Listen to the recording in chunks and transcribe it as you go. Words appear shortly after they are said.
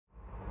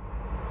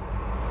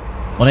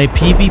On a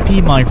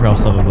PvP Minecraft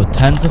server with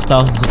tens of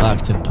thousands of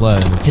active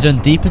players, hidden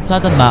deep inside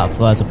the map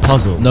lies a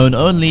puzzle known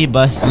only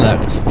by a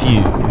select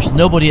few, which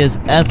nobody has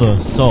ever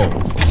solved.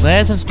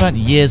 Players have spent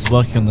years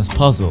working on this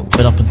puzzle,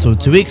 but up until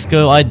 2 weeks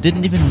ago I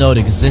didn't even know it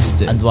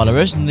existed, and while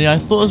originally I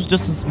thought it was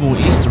just a small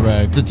Easter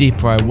egg, the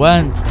deeper I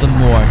went, the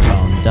more I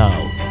found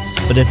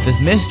out. But if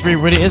this mystery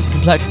really is as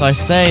complex as I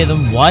say,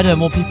 then why don't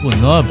more people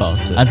know about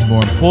it? And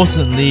more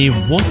importantly,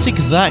 what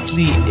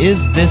exactly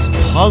is this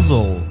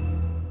puzzle?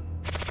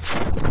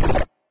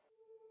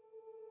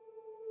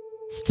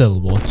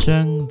 Still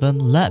watching? Then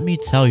let me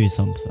tell you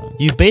something.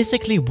 You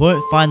basically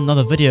won't find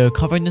another video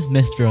covering this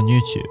mystery on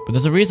YouTube, but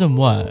there's a reason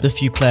why. The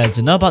few players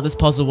who know about this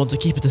puzzle want to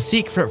keep it a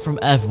secret from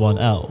everyone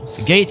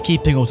else,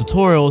 gatekeeping all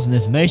tutorials and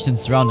information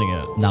surrounding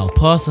it. Now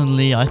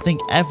personally, I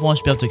think everyone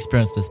should be able to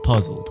experience this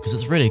puzzle, because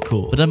it's really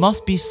cool, but there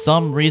must be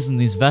some reason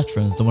these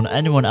veterans don't want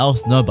anyone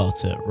else to know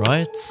about it,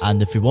 right?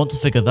 And if we want to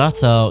figure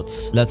that out,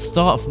 let's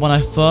start from when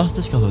I first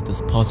discovered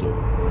this puzzle.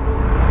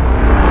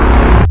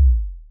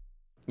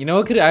 You know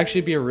what could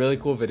actually be a really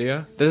cool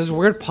video? There's this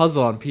weird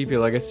puzzle on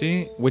PP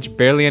Legacy, which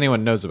barely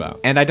anyone knows about.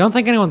 And I don't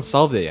think anyone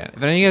solved it yet.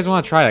 If any of you guys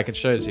want to try it, I can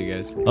show it to you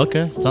guys.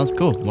 Okay, sounds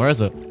cool. Where is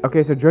it?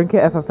 Okay, so drink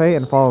it FFA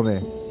and follow me.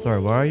 Sorry,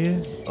 where are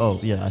you? Oh,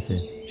 yeah, I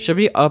see. Should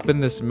be up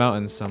in this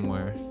mountain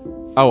somewhere.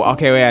 Oh,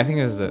 okay, wait, I think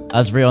this is it.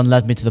 As Rion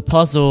led me to the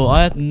puzzle,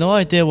 I had no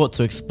idea what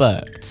to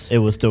expect. It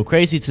was still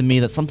crazy to me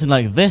that something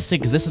like this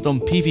existed on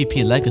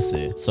PvP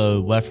Legacy.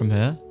 So, where from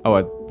here? Oh,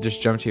 I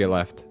just jumped to your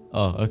left.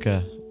 Oh,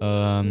 okay.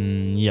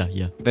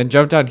 Yeah. Then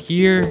jump down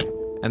here,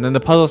 and then the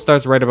puzzle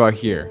starts right about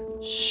here.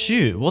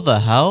 Shoot, what the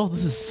hell?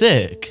 This is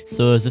sick.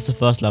 So is this the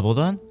first level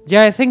then?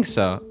 Yeah, I think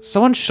so.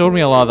 Someone showed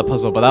me a lot of the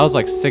puzzle, but that was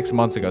like 6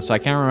 months ago, so I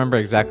can't remember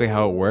exactly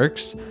how it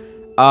works.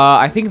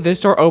 I think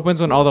this door opens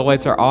when all the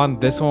lights are on,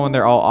 this one when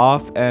they're all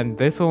off, and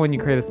this one when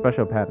you create a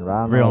special pattern.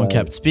 Rion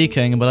kept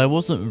speaking, but I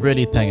wasn't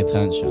really paying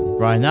attention.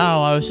 Right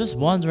now, I was just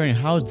wondering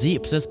how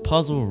deep this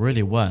puzzle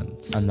really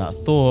went. And that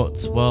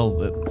thought,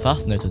 well, it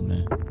fascinated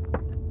me.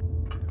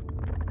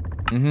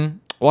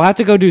 We'll have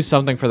to go do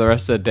something for the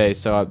rest of the day,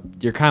 so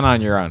you're kind of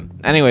on your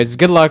own. Anyways,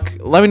 good luck.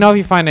 Let me know if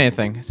you find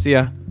anything. See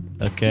ya.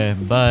 Okay,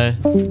 bye.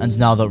 And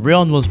now that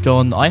Rion was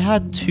gone, I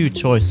had two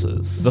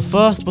choices. The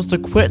first was to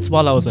quit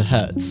while I was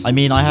ahead. I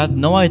mean, I had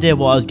no idea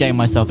what I was getting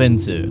myself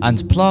into.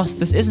 And plus,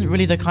 this isn't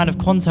really the kind of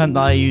content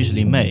that I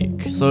usually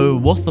make. So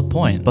what's the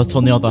point? But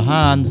on the other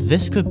hand,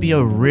 this could be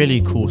a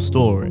really cool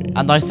story.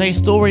 And I say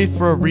story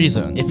for a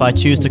reason. If I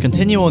choose to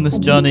continue on this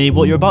journey,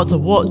 what you're about to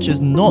watch is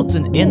not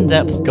an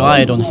in-depth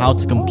guide on how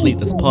to complete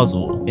this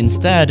puzzle.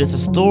 Instead, it's a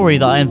story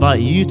that I invite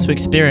you to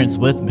experience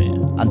with me.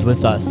 And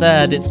with that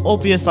said, it's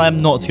obvious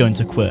I'm not going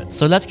to quit,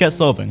 so let's get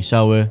solving,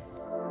 shall we?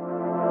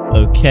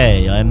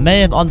 Okay, I may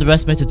have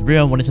underestimated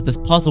Rion when he said this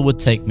puzzle would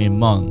take me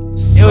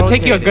months. It would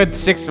take you a good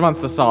 6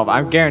 months to solve,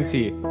 I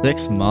guarantee it.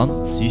 6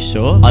 months? You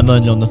sure? I'm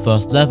only on the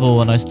first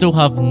level and I still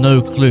have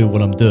no clue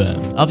what I'm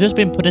doing. I've just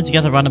been putting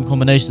together random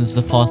combinations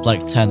for the past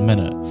like 10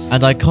 minutes.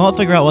 And I can't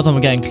figure out whether I'm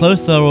getting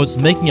closer or just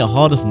making it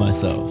harder for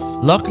myself.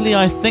 Luckily,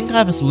 I think I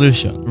have a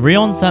solution.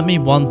 Rion sent me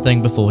one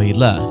thing before he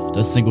left,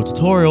 a single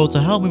tutorial to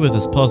help me with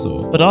this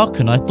puzzle. But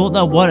Arcn, I thought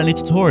there weren't any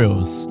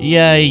tutorials.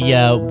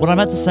 Yeah, what I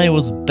meant to say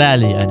was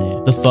barely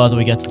any. The further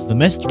we get into the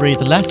mystery,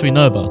 the less we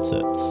know about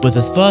it. With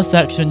this first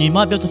section, you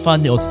might be able to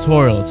find the odd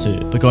tutorial or two,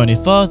 but go any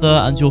further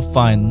and you'll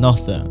find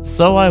nothing.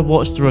 So I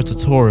watched through a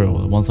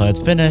tutorial, and once I had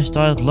finished,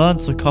 I had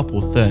learned a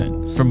couple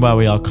things. From where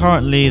we are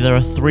currently, there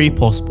are 3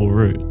 possible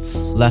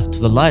routes. Left to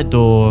the light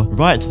door,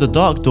 right to the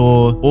dark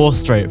door, or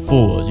straight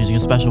forward, using a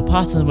special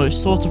pattern which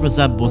sort of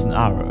resembles an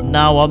arrow.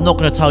 Now, I'm not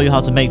going to tell you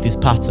how to make these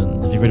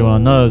patterns. If you really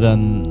want to know,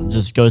 then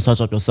just go search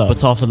up yourself.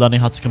 But after learning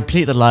how to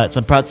complete the lights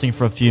and practicing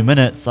for a few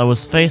minutes, I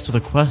was faced with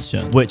a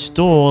question. Which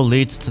door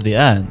leads to the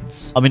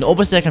end? I mean,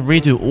 obviously I can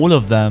redo all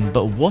of them,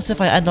 but what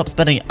if I end up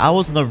spending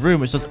hours in a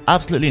room which does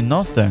absolutely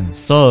nothing?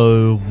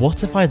 So,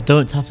 what if I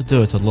don't have to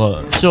do it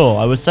alone? Sure,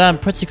 I would say I'm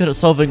pretty good at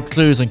solving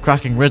clues and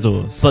cracking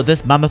riddles, but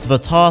this mammoth of a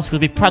task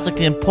would be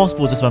practically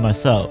impossible just by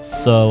myself.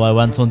 So I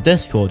went on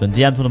Discord and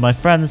DM'd one of my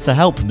friends to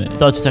help me.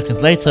 30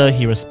 seconds later,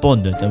 he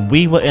responded, and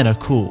we were in a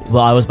call,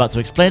 where I was about to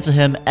explain to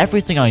him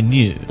everything I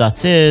knew.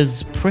 That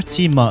is,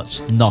 pretty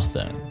much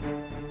nothing.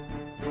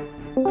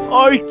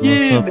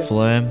 Arcn! What's up,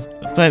 Flame?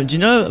 Flame, do you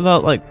know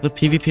about, like, the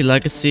PvP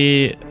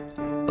Legacy,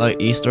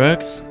 like, Easter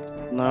eggs?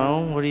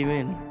 No, what do you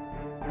mean?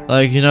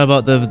 Like, you know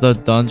about the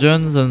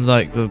dungeons and,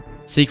 like, the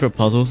secret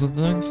puzzles and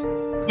things?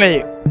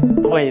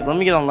 Wait, let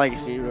me get on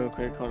Legacy real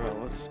quick. Hold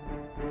on,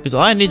 Because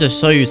I need to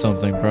show you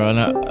something, bro.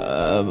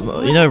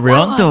 And, you know,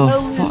 Rion? What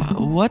the fuck?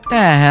 What the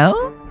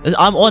hell?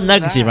 I'm on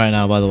Legacy right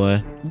now, by the way.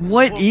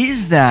 What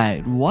is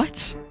that?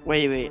 What?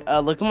 Wait,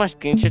 look at my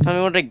screenshot. Tell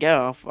me where to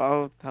go.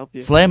 I'll help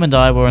you. Flame and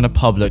I were in a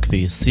public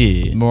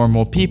VC. More and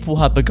more people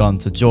had begun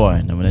to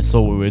join, and when they saw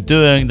what we were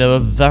doing, they were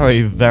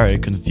very, very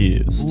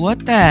confused.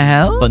 What the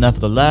hell? But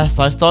nevertheless,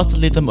 I started to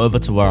lead them over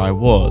to where I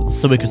was,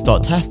 so we could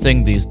start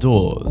testing these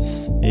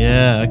doors.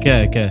 Yeah,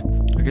 okay.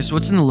 Okay, so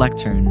what's in the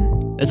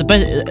lectern? It's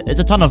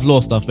a ton of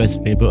lore stuff,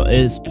 basically, but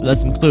there's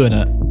some clue in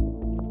it.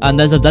 And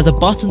there's a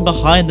button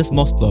behind this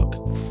moss block.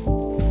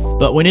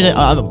 But we need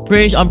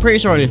I'm pretty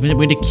sure we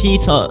need a key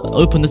to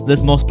open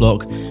this moss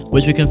block,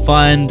 which we can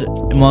find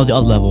in one of the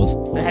other levels.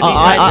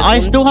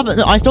 I still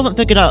haven't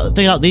figured out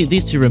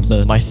these two rooms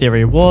though. My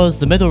theory was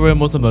the middle room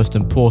was the most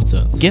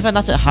important, given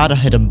that it had a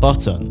hidden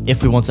button.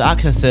 If we want to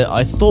access it,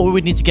 I thought we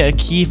would need to get a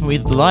key from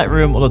either the light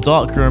room or the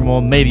dark room,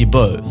 or maybe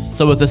both.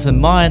 So with this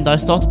in mind, I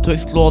started to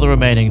explore the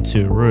remaining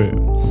two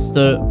rooms.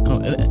 So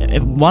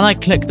when I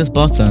click this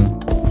button,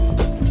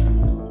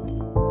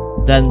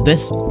 then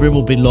this room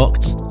will be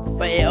locked.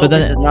 But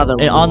then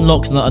it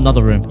unlocks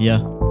another room. Yeah,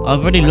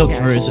 I've already looked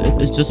through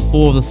it. It's just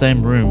 4 of the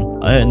same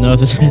room. I don't know if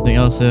there's anything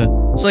else here.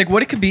 So like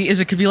what it could be is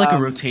it could be like a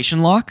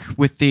rotation lock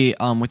with the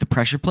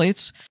pressure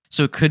plates.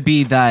 So it could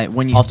be that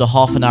when you... After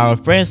half an hour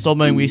of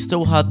brainstorming, we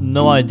still had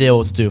no idea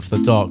what to do for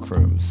the dark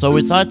room, so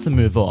we decided to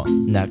move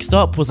on. Next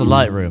up was the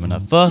light room, and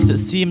at first it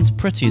seemed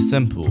pretty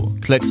simple.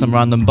 Click some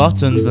random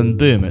buttons and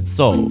boom, it's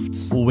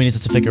solved. All we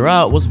needed to figure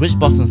out was which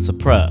buttons to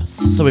press,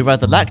 so we read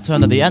the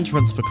lectern at the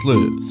entrance for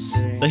clues.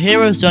 The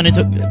hero's journey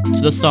to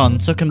the sun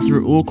took him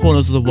through all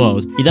corners of the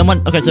world. He then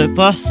went, okay, so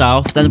first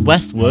south, then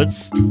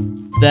westwards,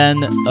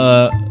 then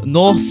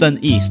north, then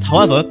east.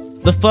 However,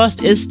 the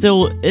first is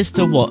still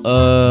what?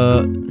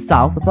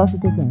 South. The first is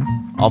still south.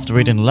 After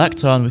reading the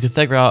lectern, we could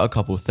figure out a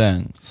couple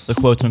things. The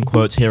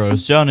quote-unquote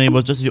hero's journey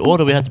was just the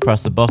order we had to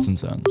press the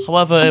buttons in.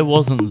 However, it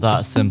wasn't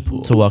that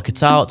simple. To work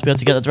it out, we had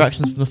to get the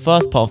directions from the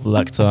first part of the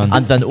lectern,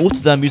 and then alter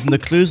them using the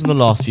clues in the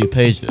last few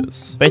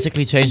pages.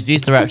 Basically change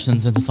these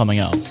directions into something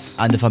else.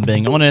 And if I'm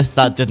being honest,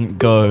 that didn't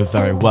go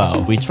very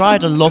well. We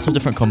tried a lot of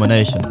different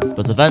combinations,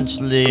 but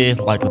eventually,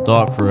 like the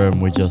dark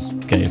room, we just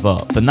gave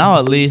up. For now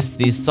at least,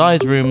 these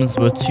side rooms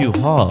were too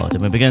hard,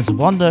 and we began to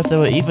wonder if they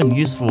were even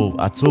useful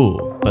at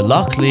all. But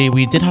luckily,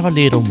 we did have a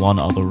lead on one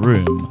other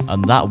room,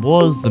 and that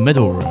was the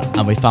middle room,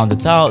 and we found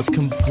it out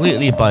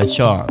completely by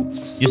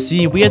chance. You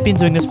see, we had been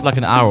doing this for like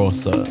an hour or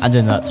so, and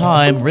in that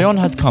time, Rion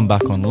had come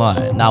back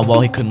online. Now,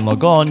 while he couldn't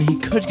log on, he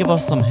could give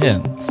us some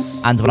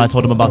hints. And when I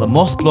told him about the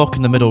moss block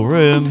in the middle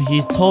room,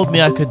 he told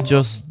me I could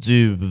just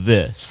do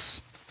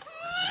this.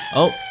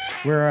 Oh.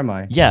 Where am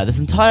I? Yeah, this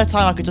entire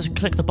time I could just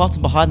click the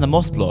button behind the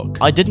moss block.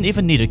 I didn't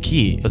even need a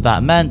key, but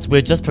that meant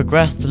we'd just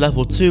progressed to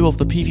level 2 of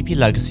the PvP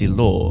Legacy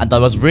lore, and I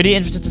was really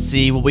interested to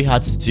see what we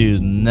had to do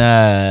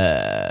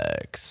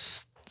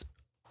next.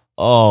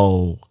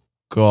 Oh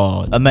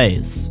god. A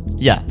maze.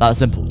 Yeah, that's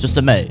simple. Just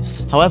a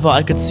maze. However,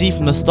 I could see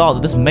from the start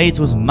that this maze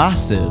was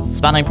massive,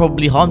 spanning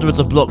probably hundreds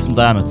of blocks in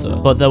diameter.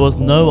 But there was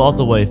no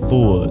other way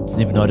forwards.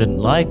 Even though I didn't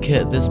like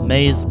it, this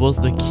maze was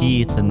the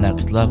key to the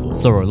next level.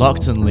 So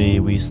reluctantly,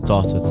 we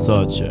started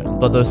searching.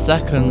 But those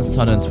seconds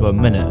turned into a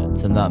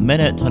minute, and that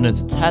minute turned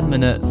into 10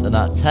 minutes, and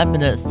that 10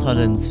 minutes turned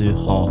into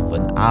half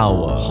an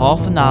hour.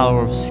 Half an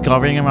hour of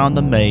scurrying around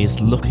the maze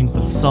looking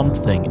for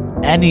something,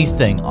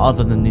 anything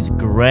other than these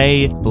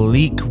grey,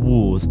 bleak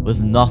walls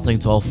with nothing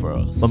to offer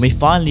us. When we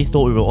finally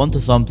thought we were onto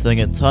something,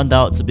 it turned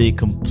out to be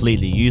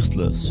completely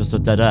useless, just a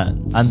dead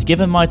end. And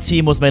given my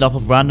team was made up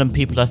of random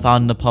people I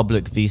found in a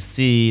public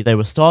VC, they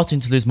were starting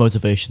to lose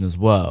motivation as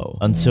well,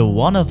 until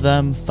one of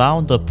them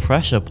found a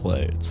pressure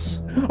plate.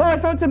 Oh, I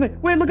found something!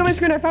 Wait, look at my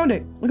screen, I found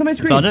it! Look at my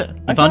screen! You found it?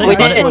 You found it? We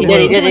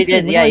did, he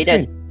did, yeah, he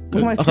did. Look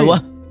at my Okay, screen.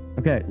 what?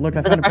 Okay, look,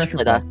 I found a pressure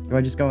plate. Do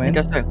I just go in?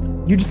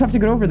 You just have to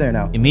get over there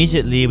now.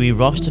 Immediately, we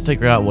rushed to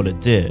figure out what it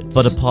did,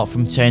 but apart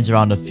from changing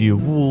around a few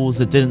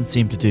walls, it didn't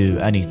seem to do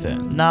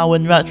anything. Now,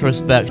 in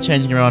retrospect,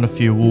 changing around a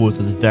few walls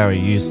is very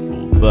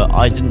useful, but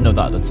I didn't know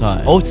that at the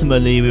time.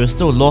 Ultimately, we were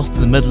still lost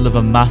in the middle of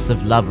a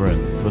massive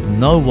labyrinth, with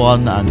no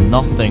one and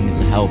nothing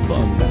to help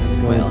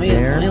us. Wait, let me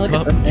look at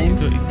Go the up,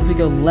 thing. you can If we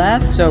go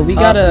left, so we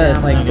gotta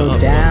like go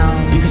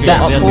down. You could go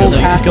That up, whole you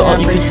path could go up,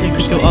 you average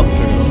could go up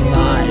through this.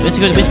 We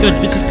should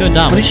go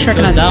down. What is she Go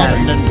recognizing down that?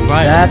 and then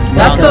right. That's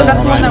the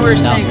one that we were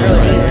saying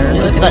earlier.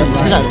 See that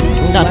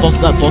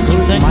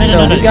bottom thing?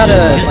 So we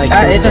gotta like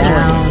it doesn't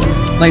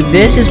work. Like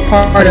this is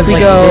part of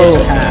like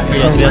this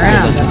path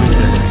around.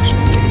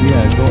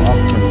 Yeah, go up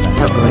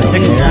from that.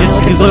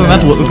 We've got to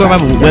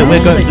remember, we're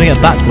doing it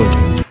backwards.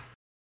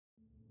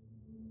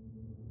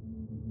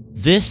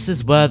 This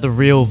is where the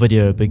real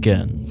video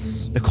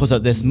begins, because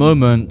at this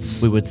moment,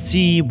 we would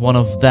see one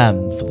of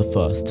them for the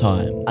first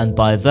time. And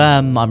by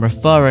them, I'm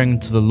referring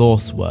to the lore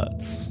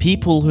sweats.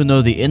 People who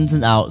know the ins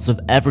and outs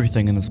of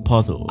everything in this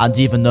puzzle. And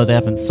even though they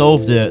haven't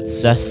solved it,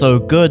 they're so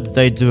good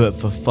they do it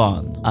for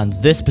fun. And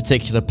this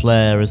particular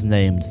player is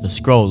named the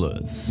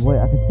Scrollers. Wait,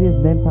 I can see his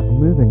name tag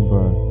moving,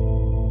 bro.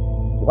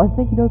 I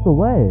think he knows the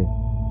way.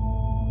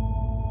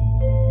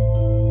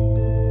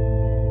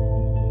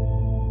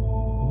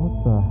 What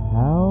the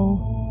hell?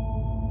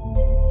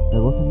 Wait,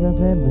 what's his guy's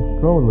name? The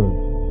Strollers.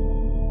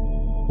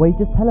 Wait, he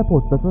just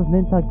teleports. That's what his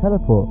name tag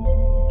teleport.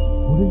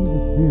 What did he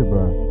just do,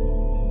 bro?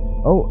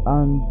 Oh,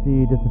 and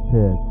he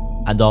disappeared.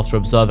 And after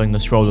observing the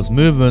Strollers'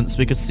 movements,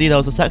 we could see there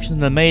was a section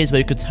in the maze where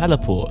you could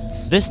teleport.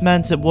 This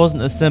meant it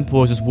wasn't as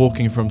simple as just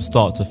walking from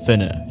start to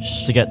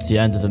finish. To get to the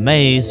end of the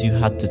maze, you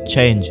had to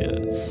change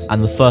it.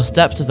 And the first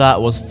step to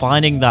that was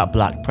finding that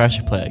black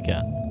pressure plate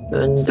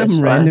again. Some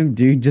random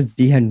dude just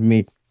DM'd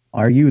me.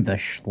 Are you the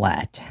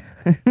Schlatt?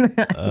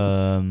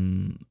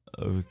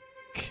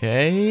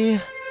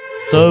 Okay.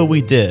 So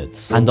we did,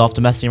 and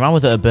after messing around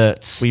with it a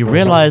bit, we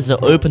realized it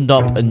opened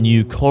up a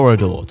new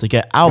corridor to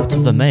get out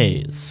of the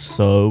maze.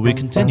 So we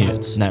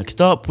continued. Next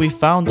up, we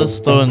found a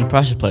stone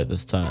pressure plate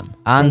this time,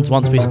 and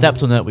once we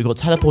stepped on it, we got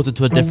teleported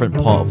to a different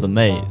part of the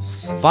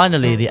maze.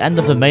 Finally, the end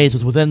of the maze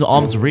was within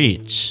arm's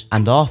reach,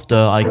 and after,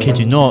 I kid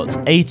you not,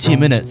 80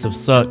 minutes of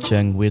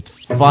searching, we'd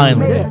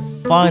finally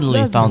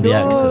found the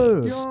exit.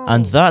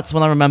 And that's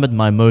when I remembered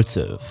my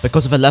motive.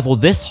 Because if a level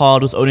this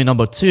hard was only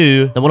number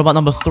 2, then what about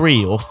number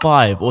 3 or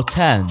 5 or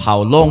 10?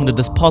 How long did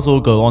this puzzle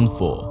go on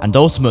for? And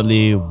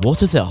ultimately,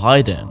 what is it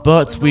hiding?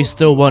 But we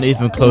still weren't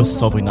even close to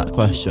solving that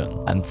question.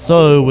 And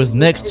so, with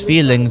mixed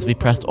feelings, we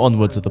pressed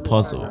onwards with the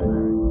puzzle.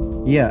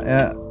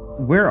 Yeah,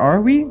 where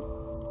are we?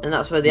 And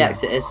that's where the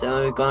exit is,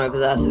 so we've gone over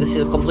there. So this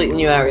is a completely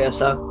new area,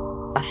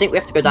 so I think we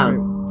have to go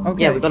down.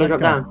 Okay, yeah, we've got to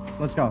drop down.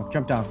 Let's go,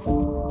 jump down.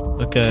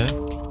 Okay.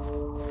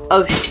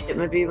 Oh shit,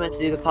 maybe we meant to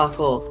do the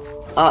parkour.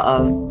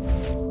 Uh-oh.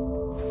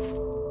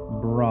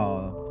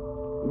 Bruh.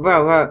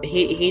 Bro,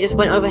 he just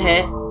went over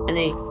here, and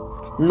the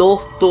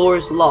north door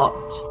is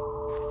locked.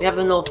 We have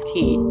the north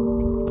key.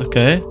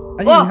 Okay. I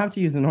didn't even have to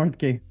use the north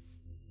key.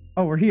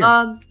 Oh, we're here.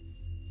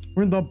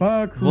 We're in the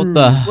back room. What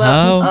the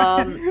hell?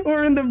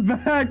 We're in the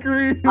back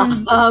room.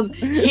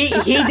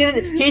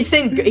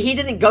 He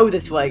didn't go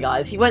this way,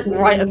 guys. He went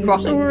right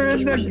across it. We're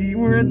in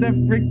the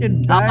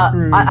freaking back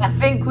room. I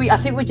think we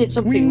did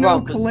something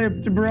wrong.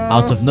 Clipped, bro.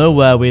 Out of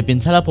nowhere, we had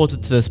been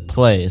teleported to this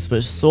place,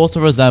 which sort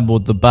of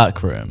resembled the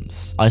back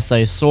rooms. I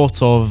say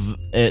sort of,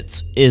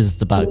 it is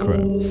the back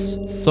rooms.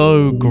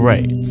 So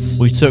great.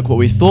 We took what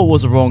we thought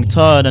was a wrong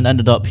turn and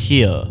ended up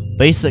here.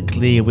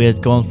 Basically, we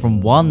had gone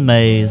from one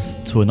maze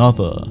to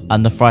another.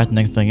 And the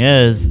frightening thing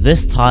is,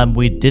 this time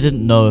we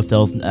didn't know if there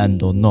was an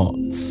end or not.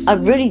 I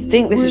really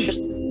think this is just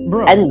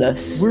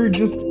endless. We're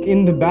just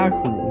in the back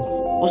rooms.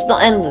 Well, it's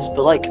not endless,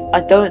 but like,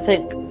 I don't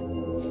think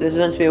there's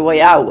meant to be a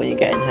way out when you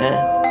get in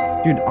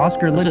here. Dude,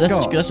 Oscar, let's go.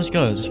 Let's just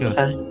go.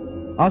 Okay.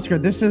 Oscar,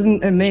 this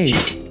isn't a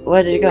maze.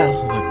 Where did you go?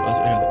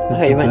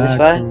 Okay, you went this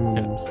way?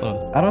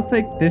 I don't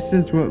think this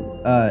is what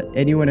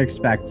anyone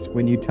expects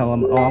when you tell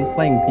them, oh, I'm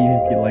playing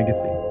PvP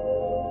Legacy.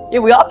 Yeah,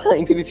 we are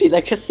playing PvP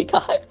Legacy,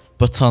 guys.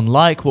 But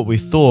unlike what we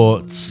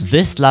thought,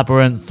 this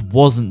labyrinth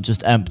wasn't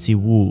just empty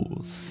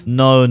walls.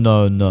 No.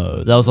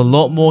 There was a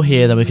lot more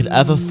here than we could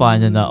ever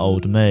find in that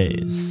old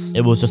maze.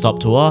 It was just up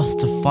to us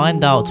to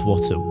find out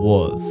what it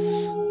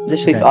was.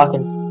 This is for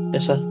Arcn.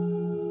 Yes, sir.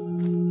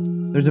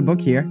 There's a book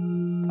here.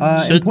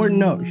 Important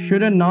note,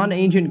 should a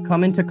non-agent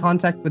come into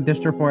contact with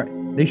this report,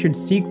 they should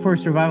seek for a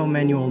survival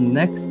manual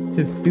next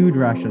to food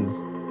rations.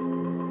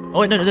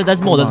 Oh wait, no,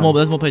 there's more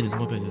pages.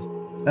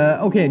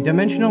 Okay,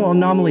 Dimensional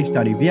Anomaly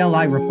Study,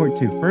 VLI Report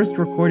 2, first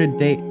recorded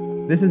date.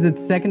 This is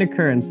its second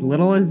occurrence.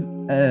 Little is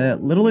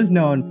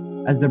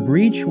known, as the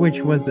breach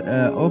which was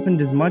opened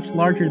is much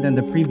larger than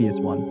the previous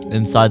one.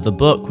 Inside the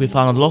book, we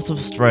found a lot of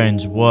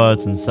strange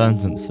words and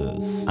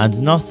sentences, and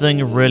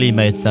nothing really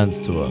made sense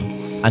to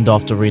us. And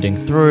after reading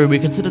through, we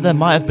considered there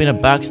might have been a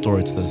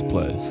backstory to this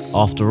place.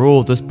 After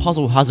all, this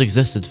puzzle has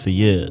existed for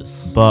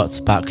years.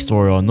 But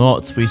backstory or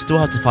not, we still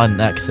had to find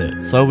an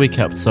exit, so we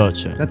kept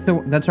searching.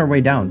 That's our way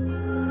down.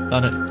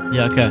 Found it.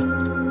 Yeah, okay.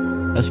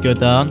 Let's go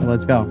down.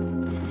 Let's go.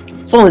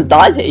 Someone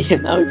died here,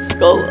 you know,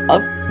 skull. I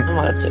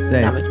might have to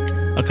damage.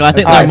 Okay, I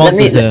think there are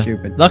monsters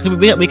here. Luckily,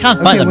 we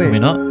can't fight them, can we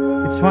not?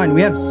 It's fine,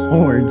 we have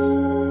swords.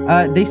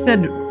 They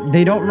said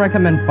they don't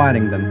recommend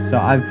fighting them, so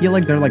I feel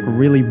like they're like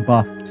really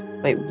buffed.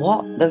 Wait,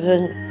 what?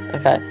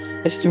 Okay,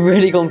 it's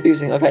really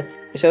confusing. Okay,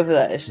 it's over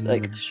there. It's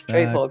like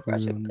straightforward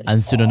aggressive.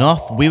 And soon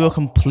enough, we were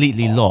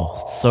completely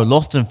lost. So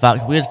lost, in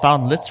fact, we had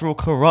found literal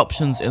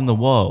corruptions in the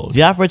world.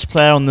 The average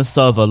player on this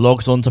server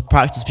logs on to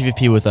practice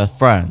PvP with their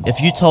friends. If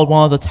you told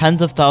one of the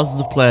tens of thousands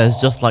of players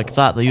just like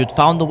that you'd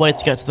found a way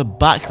to get to the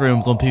back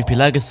rooms on PvP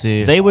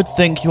Legacy, they would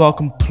think you are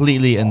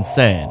completely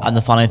insane. And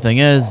the funny thing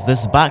is,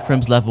 this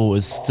backrooms level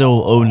is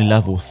still only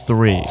level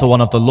 3. So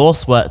one of the lore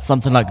sweats,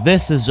 something like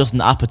this is just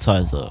an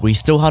appetizer. We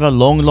still had a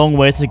long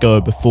way to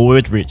go before we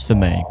would reach the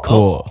main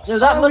course. No,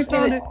 that must be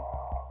the...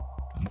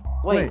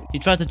 Wait. He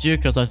tried to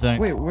juke us, I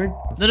think. Wait, where?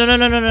 No.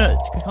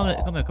 Come here.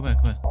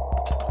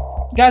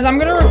 Guys, I'm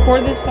gonna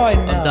record this so I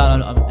know. I'm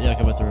down. Yeah,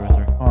 okay, we're through.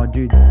 Oh,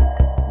 dude.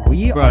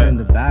 We are in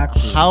the back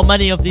room. How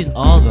many of these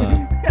are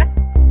there?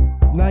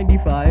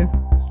 95.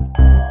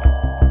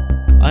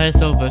 I hear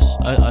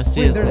Silvish. I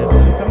see his name.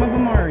 Some of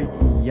them are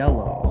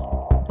yellow.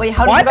 Wait,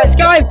 how did Why does this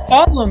guy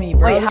follow me,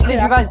 bro? Wait, how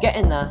did you guys get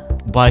in there?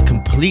 By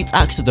complete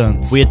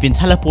accident, we had been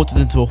teleported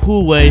into a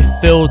hallway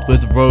filled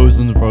with rows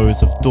and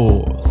rows of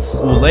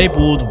doors, all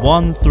labelled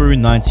 1 through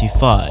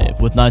 95,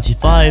 with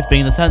 95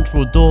 being the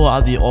central door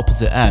at the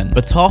opposite end.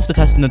 But after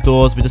testing the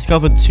doors, we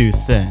discovered 2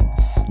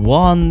 things.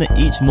 1,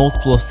 each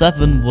multiple of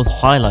 7 was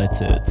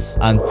highlighted,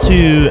 and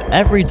 2,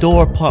 every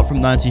door apart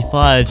from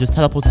 95 just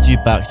teleported you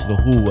back to the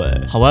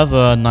hallway.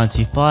 However,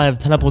 95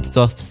 teleported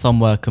us to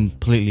somewhere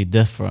completely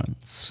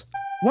different.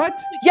 What?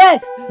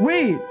 Yes!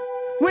 Wait,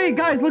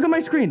 guys, look at my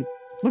screen.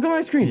 Look at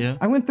my screen. Yeah.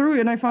 I went through it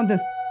and I found this.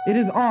 It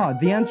is odd.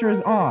 The answer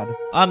is odd.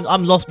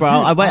 I'm lost, bro.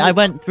 Dude, I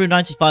went through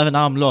 95 and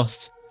now I'm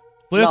lost.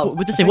 What are your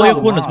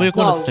coordinates? What are your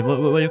coordinates? No.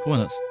 What are your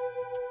coordinates?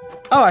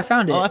 Oh, I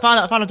found it. Oh, I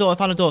found a door. I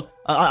found the door.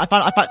 I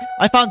found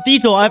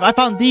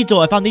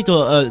the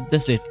door.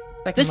 This leaf.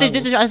 I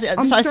see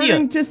I'm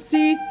starting it. to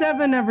see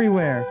 7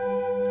 everywhere.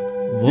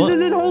 What? This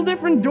is a whole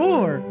different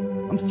door.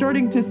 I'm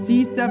starting to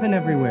see 7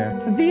 everywhere.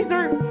 These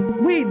are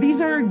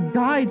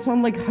guides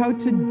on like how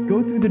to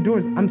go through the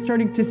doors. I'm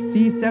starting to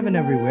see 7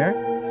 everywhere.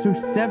 So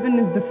 7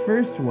 is the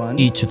first one.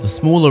 Each of the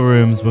smaller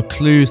rooms were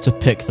clues to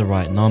pick the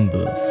right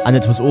numbers, and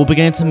it was all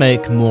beginning to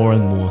make more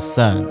and more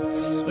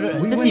sense.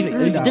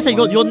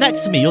 You're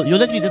next to me. You're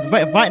literally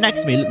right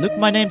next to me. Look at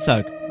my name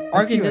tag.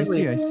 I see.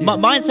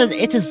 Mine says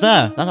it is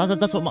there.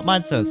 That's what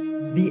mine says.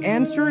 The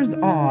answer is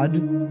odd.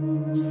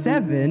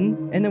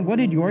 7. And then what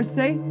did yours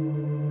say?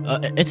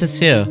 It is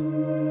here.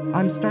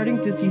 I'm starting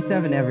to see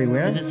 7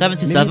 everywhere. Is it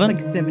 77? Maybe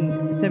it's like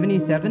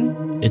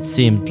 77? It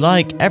seemed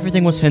like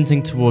everything was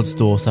hinting towards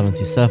door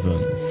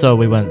 77, so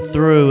we went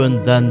through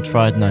and then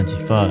tried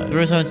 95.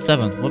 Through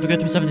 77. What if we go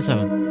through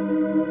 77?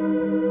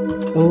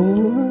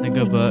 Oh. Then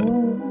go back.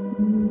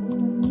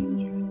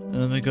 And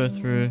then we go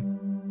through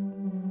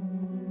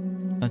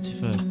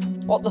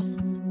 95. What the?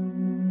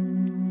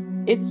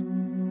 It's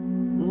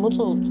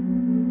muddled.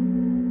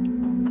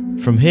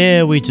 From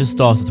here, we just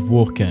started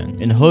walking,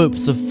 in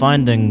hopes of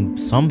finding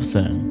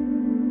something.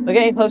 We're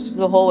getting closer to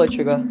the hallway,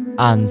 Trigger.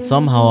 And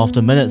somehow,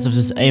 after minutes of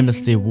just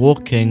aimlessly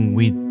walking,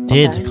 we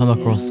did come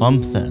across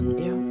something.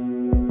 Yeah.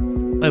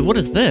 Wait, what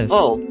is this?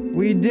 Oh.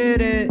 We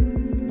did it.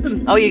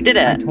 Oh, you did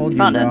it. I told you,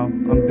 found bro. it.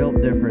 I'm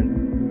built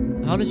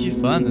different. How did you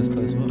find this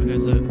place? What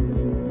goes it?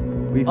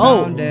 We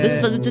found it.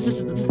 This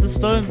is the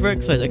stone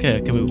brick place.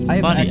 Okay, we I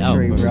have find it out.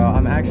 X-ray, bro.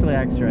 I'm actually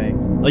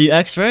X-raying. Are you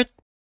X-rayed?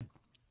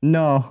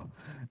 No.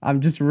 I'm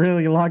just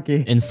really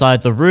lucky.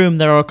 Inside the room,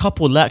 there are a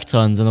couple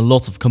lecterns and a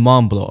lot of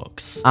command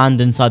blocks.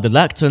 And inside the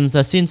lecterns,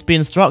 there seems to be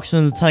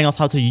instructions telling us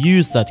how to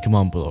use said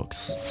command blocks.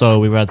 So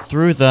we read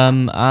through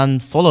them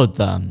and followed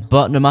them.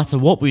 But no matter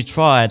what we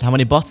tried, how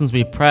many buttons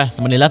we pressed,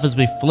 how many levers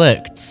we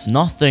flicked,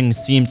 nothing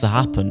seemed to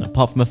happen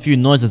apart from a few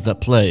noises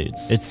that played.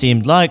 It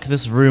seemed like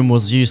this room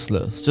was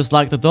useless, just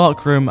like the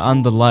dark room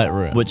and the light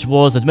room, which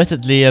was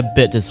admittedly a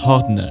bit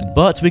disheartening.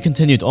 But we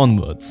continued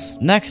onwards.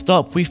 Next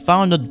up, we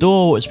found a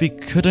door which we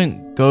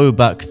couldn't go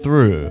back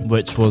through,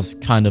 which was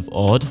kind of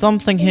odd.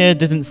 Something here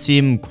didn't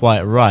seem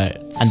quite right.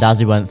 And as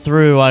we went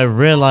through, I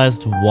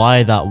realized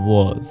why that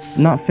was.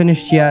 Not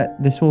finished yet.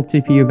 This will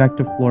TP you back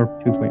to floor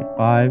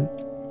 2.5.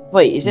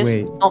 Wait, is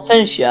this not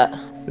finished yet?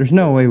 There's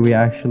no way we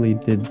actually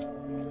did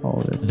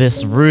all this.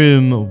 This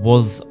room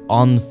was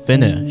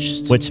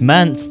unfinished, which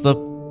meant the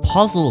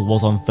puzzle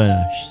was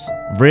unfinished.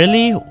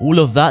 Really? All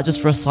of that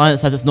just for a sign that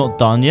says it's not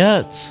done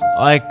yet?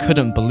 I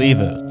couldn't believe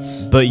it.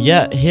 But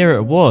yet, here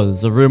it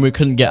was, a room we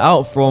couldn't get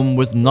out from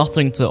with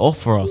nothing to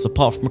offer us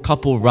apart from a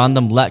couple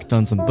random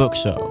lecterns and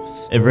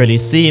bookshelves. It really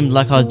seemed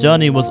like our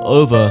journey was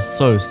over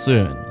so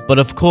soon. But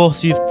of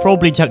course, you've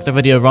probably checked the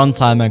video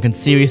runtime and can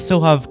see we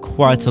still have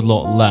quite a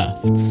lot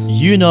left.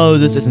 You know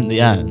this isn't the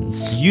end.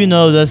 You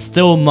know there's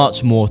still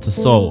much more to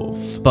solve.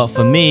 But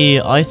for me,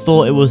 I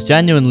thought it was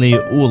genuinely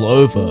all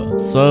over.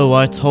 So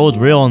I told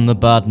Rion the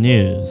bad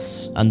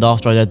news. And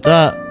after I did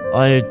that,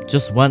 I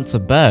just went to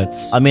bed.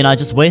 I mean, I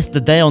just wasted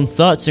the day on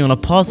searching on a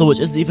puzzle which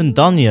isn't even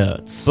done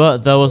yet. But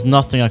there was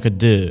nothing I could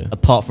do,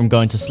 apart from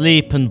going to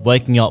sleep and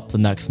waking up the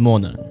next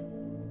morning.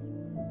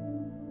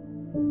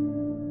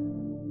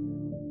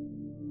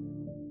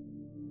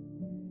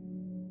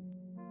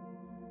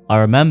 I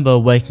remember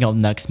waking up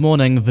the next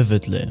morning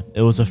vividly.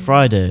 It was a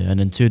Friday,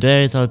 and in 2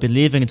 days I would be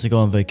leaving to go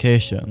on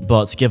vacation.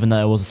 But given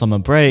that it was a summer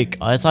break,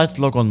 I decided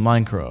to log on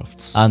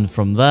Minecraft, and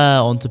from there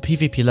onto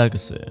PvP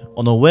Legacy.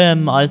 On a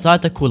whim, I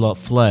decided to call up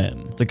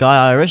Flame, the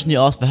guy I originally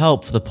asked for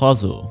help for the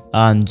puzzle.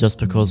 And just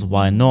because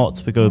why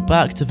not, we go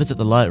back to visit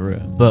the light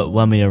room. But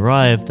when we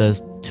arrive,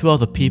 there's 2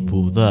 other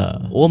people there,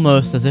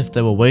 almost as if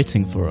they were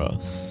waiting for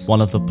us.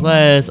 One of the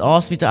players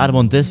asked me to add him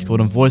on Discord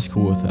and voice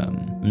call with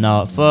him.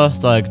 Now at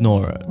first I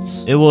ignore it.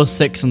 It was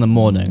 6 in the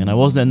morning and I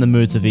wasn't in the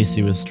mood to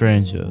VC with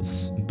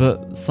strangers,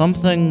 but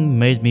something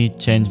made me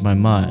change my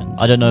mind.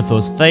 I don't know if it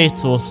was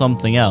fate or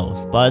something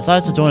else, but I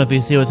decided to join a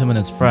VC with him and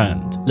his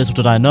friend. Little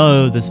did I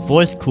know, this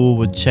voice call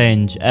would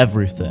change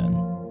everything.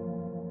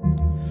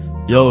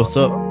 Yo, what's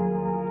up?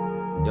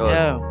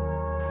 Yo.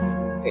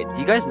 Wait,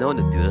 do you guys know when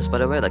to do this, by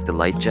the way? Like the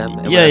light gem?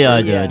 Yeah,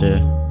 I do.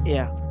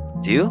 Yeah.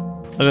 Do you?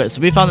 Okay,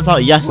 so we found this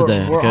out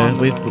yesterday. Okay,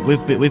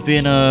 we've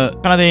been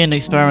kind of been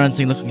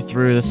experimenting, looking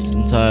through this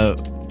entire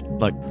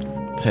like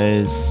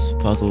maze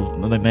puzzle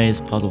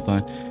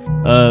thing.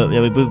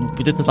 Yeah, we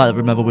did this like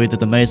remember we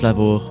did the maze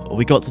level.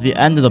 We got to the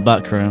end of the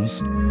back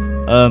rooms,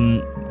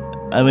 and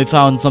we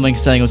found something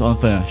saying it was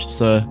unfinished.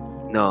 So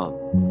No.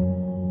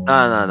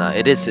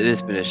 It is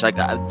finished. Like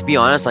to be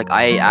honest, like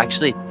I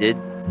actually did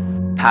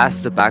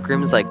pass the back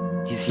rooms. Like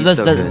he's so good.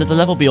 There's a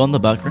level beyond the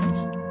back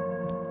rooms.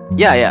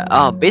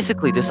 Yeah.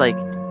 Basically, there's like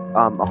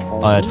a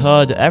home. I had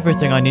heard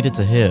everything I needed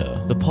to hear.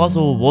 The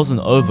puzzle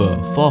wasn't over,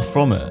 far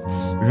from it.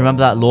 Remember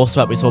that law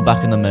sweat we saw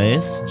back in the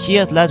maze? He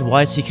had led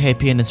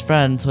YTKP and his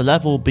friend to a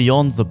level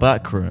beyond the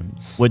back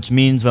rooms, which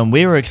means when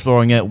we were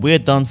exploring it, we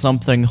had done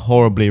something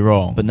horribly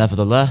wrong. But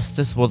nevertheless,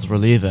 this was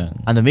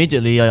relieving. And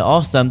immediately I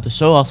asked them to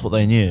show us what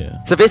they knew.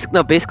 So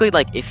basically,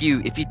 like if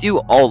you do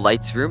all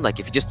lights room, like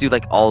if you just do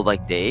like all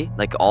like day,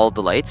 like all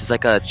the lights, it's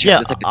like a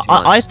Yeah, it's like a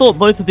I thought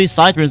both of these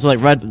side rooms were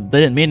like red.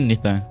 They didn't mean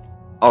anything.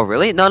 Oh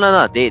really? No.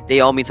 They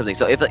all mean something.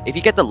 So if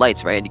you get the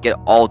lights right and you get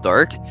all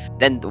dark,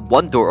 then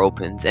one door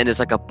opens and there's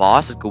like a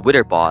boss, like a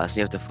wither boss, and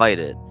you have to fight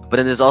it. But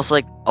then there's also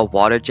like a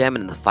water gem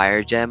and a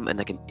fire gem and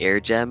like an air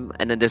gem,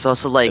 and then there's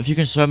also like. If you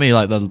can show me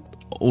like the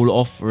all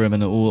off room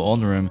and the all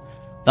on room,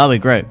 that'd be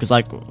great. Because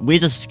like we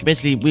just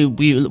basically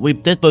we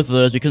did both of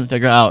those. We couldn't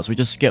figure it out, so we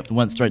just skipped and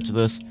went straight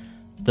to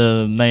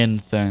the main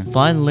thing.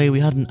 Finally, we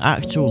had an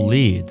actual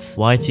lead.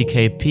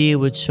 YTKP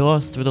would show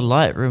us through the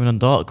light room and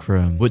the dark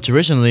room, which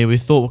originally we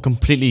thought were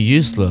completely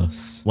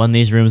useless. When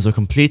these rooms were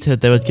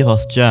completed, they would give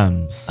us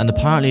gems. And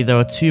apparently there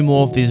are 2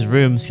 more of these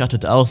rooms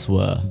scattered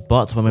elsewhere.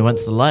 But when we went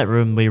to the light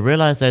room, we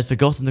realized they had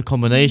forgotten the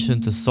combination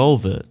to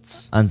solve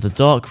it. And the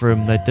dark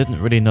room, they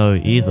didn't really know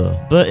either.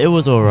 But it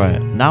was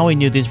alright. Now we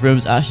knew these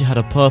rooms actually had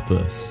a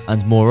purpose.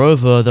 And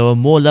moreover, there were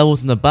more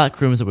levels in the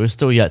back rooms that we were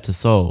still yet to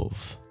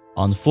solve.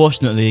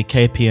 Unfortunately,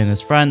 KP and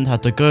his friend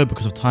had to go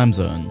because of time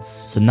zones,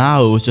 so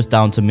now it was just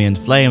down to me and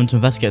Flame to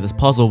investigate this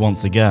puzzle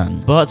once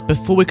again. But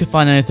before we could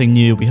find anything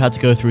new, we had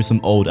to go through some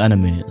old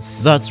enemies.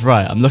 So that's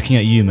right, I'm looking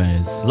at you,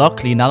 Maze.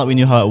 Luckily, now that we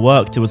knew how it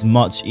worked, it was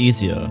much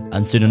easier,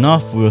 and soon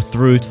enough, we were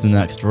through to the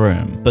next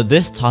room. But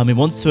this time, we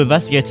wanted to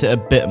investigate it a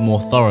bit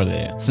more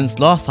thoroughly, since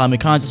last time we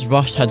kinda just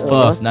rushed head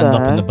first and ended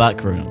up in the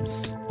back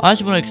rooms. I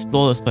actually want to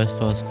explore this place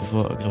first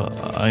before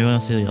I want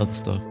to see the other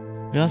stuff.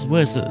 Yeah, that's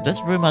weird. So this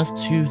room has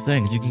 2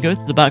 things. You can go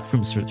to the back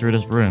rooms through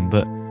this room,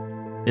 but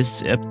it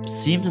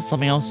seems there's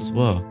something else as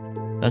well.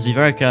 Let's be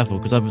very careful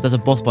because there's a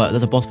boss fight.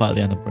 There's a boss fight at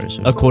the end, I'm pretty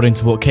sure. According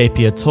to what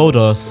KP had told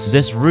us,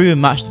 this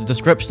room matched the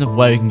description of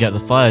where you can get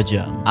the fire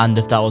gem. And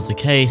if that was the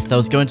case, there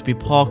was going to be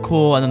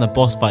parkour and then a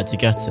boss fight to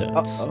get it.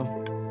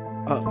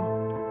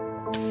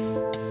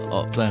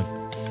 Oh, Flame,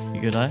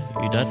 you good?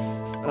 You dead?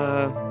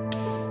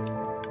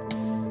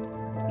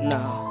 No.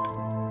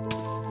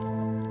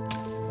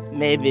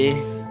 Maybe.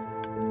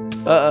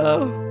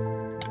 Uh-oh.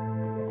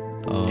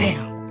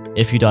 Damn.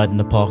 If you died in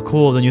the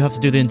parkour, then you have to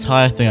do the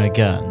entire thing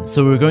again.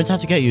 So we're going to have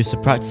to get used to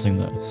practicing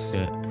this.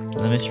 Okay.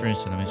 Let me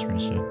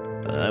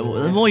screenshot.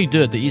 The more you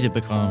do it, the easier it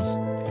becomes.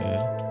 Okay.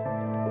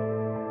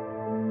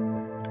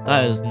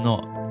 That is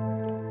not...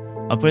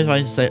 I'm pretty sure I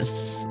need to say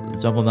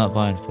jump on that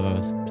vine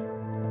first.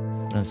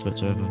 Then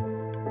switch over.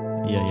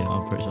 Yeah,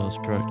 I'm pretty sure that's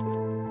correct.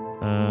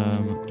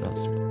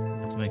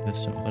 Let's make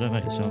this jump. I don't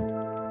make this jump.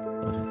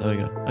 There we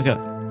go. Okay.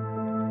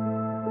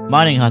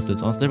 Mining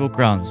hazards, unstable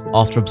grounds.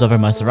 After observing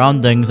my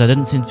surroundings, there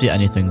didn't seem to be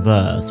anything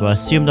there, so I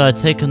assumed I had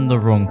taken the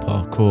wrong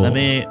parkour. Let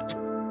me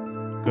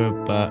go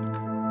back.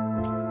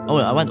 Oh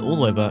wait, I went all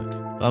the way back.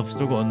 I've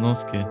still got a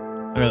north key.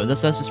 Okay,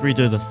 let's just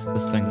redo this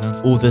thing then.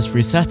 All this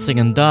resetting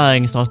and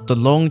dying started a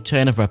long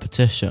chain of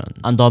repetition,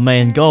 and our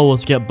main goal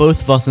was to get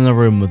both of us in a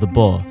room with the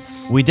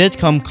boss. We did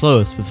come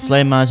close, with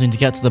Flame managing to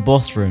get to the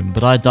boss room,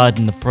 but I died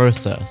in the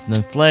process, and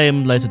then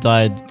Flame later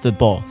died to the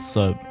boss,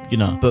 so you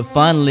know. But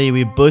finally,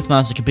 we both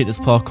managed to complete this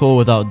parkour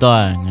without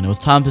dying, and it was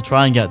time to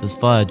try and get this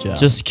fire gem.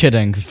 Just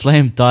kidding,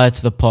 Flame died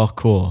to the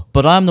parkour.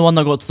 But I'm the one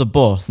that got to the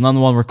boss, and I'm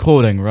the one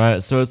recording,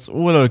 right? So it's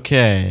all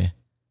okay.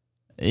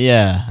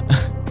 Yeah.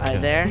 Alright,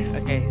 there.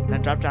 Okay, now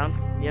drop down.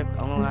 Yep,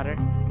 on the ladder.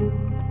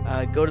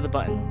 Go to the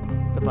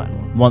button. The button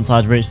one. Once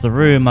I'd reached the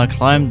room, I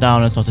climbed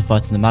down and started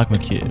fighting the magma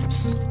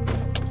cubes.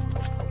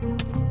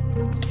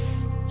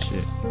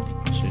 Shoot.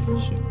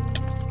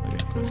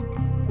 Okay.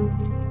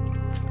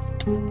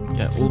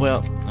 Yeah, all the way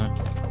up. No.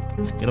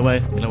 Get away.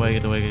 No,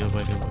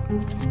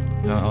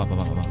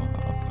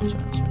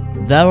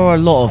 there were a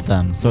lot of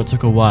them, so it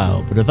took a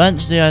while, but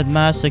eventually I'd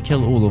managed to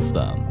kill all of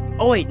them.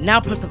 Oh wait, now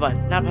press the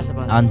button.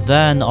 And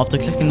then, after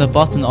clicking the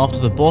button after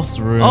the boss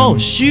room... Oh,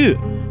 shoot!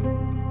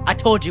 I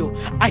told you.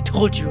 I've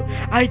got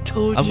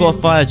a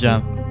fire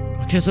gem.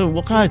 Okay, so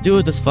what can I do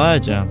with this fire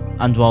gem?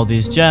 And while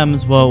these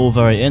gems were all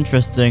very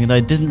interesting, they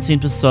didn't seem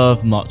to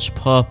serve much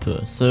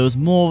purpose, so it was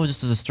more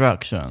just a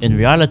distraction. In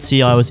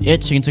reality, I was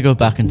itching to go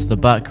back into the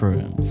back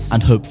rooms,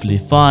 and hopefully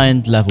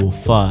find level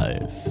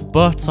 5.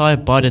 But I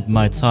bided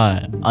my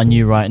time. I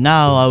knew right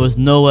now I was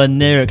nowhere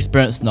near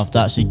experienced enough to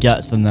actually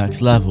get to the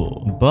next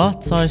level,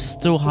 but I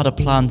still had a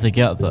plan to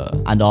get there.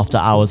 And after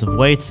hours of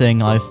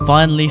waiting, I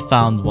finally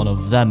found one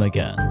of them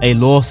again. A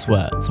law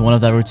sweat, one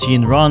of their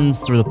routine runs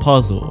through the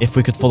puzzle. If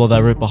we could follow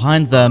their route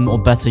behind them, or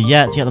better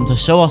yet, get them to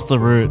show us the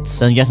route,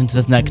 then getting to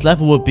this next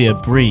level would be a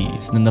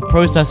breeze, and in the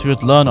process we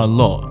would learn a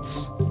lot.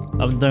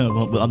 I'm doing it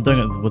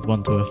with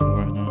 1204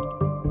 right now.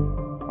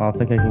 I don't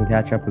think I can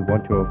catch up with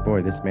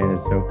 1204. This man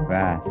is so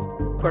fast.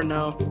 Or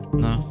no.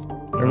 No.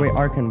 Or wait,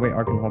 Arcn,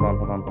 hold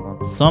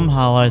on.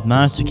 Somehow I'd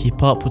managed to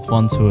keep up with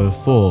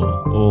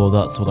 1204, or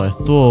that's what I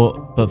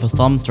thought, but for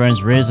some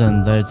strange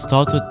reason they'd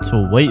started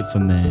to wait for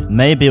me.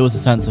 Maybe it was a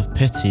sense of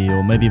pity,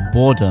 or maybe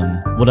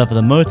boredom. Whatever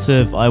the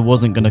motive, I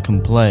wasn't gonna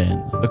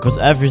complain, because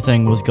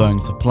everything was going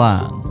to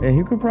plan. Yeah,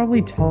 he could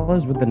probably tell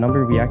us what the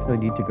number we actually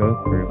need to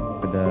go through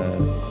for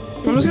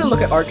I'm just gonna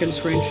look at Arcn's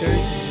screen share.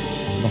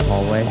 the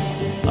hallway.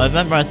 I've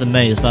memorized the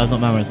maze, but I've not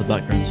memorized the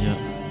backgrounds yet.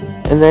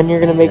 And then you're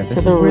gonna make Yeah, it to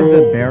this the is where room.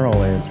 the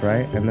barrel is,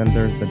 right? And then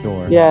there's the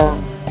door. Yeah.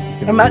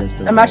 It's gonna lead us to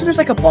the Imagine door. there's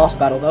like a boss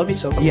battle. That would be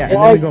so cool. Yeah, and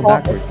Yeah, then we go it's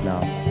backwards now.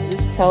 It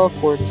just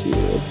teleports you.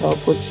 It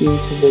teleports you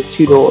to the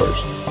 2 doors.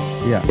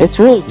 Yeah. It's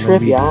really And then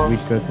trippy. I we'd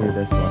don't go through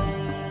this one.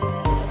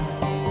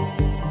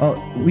 Oh,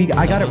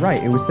 I got it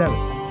right. It was 7.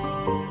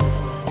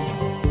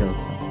 Yeah,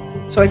 that's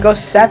fine. So it goes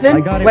 7. I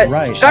got it Wait,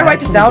 right. should I write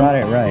this actually down? got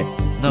it right.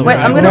 No, Wait,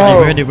 I'm gonna-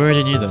 we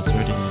already knew this.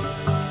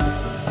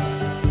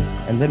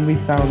 And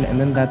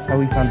then that's how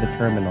we found the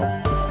terminal.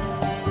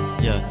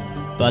 Yeah,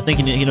 but I think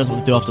he knows what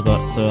to do after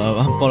that, so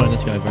I'm following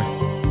this guy, bro.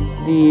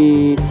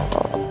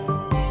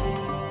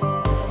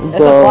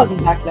 There's a button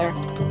back there.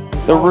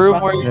 The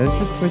room where you Yeah, let's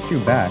just push you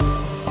back.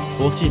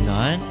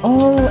 49?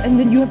 Oh, and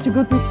then you have to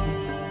go through.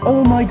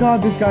 Oh my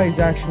god, this guy is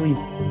actually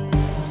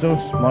so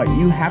smart.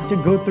 You have to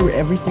go through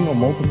every single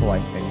multiple, I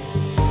think.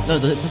 No,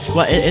 it's a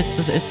square. It's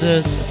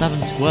the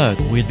 7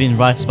 squared. We'd been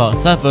right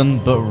about 7,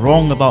 but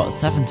wrong about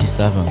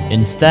 77.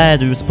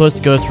 Instead, we were supposed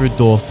to go through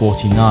door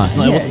 49.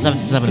 No, it wasn't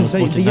 77, it was 'cause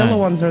 49. the yellow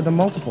ones are the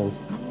multiples.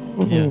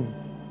 Yeah.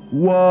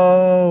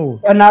 Whoa.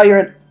 And now you're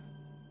at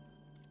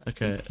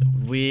Okay,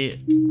 we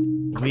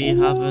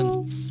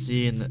haven't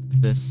seen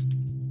this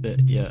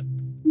bit yet.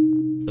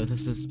 So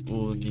this is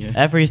all new.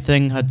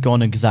 Everything had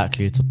gone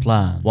exactly to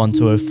plan.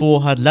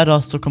 1204 had led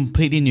us to a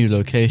completely new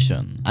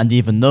location. And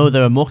even though they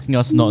were mocking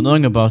us for not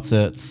knowing about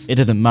it, it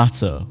didn't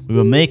matter. We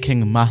were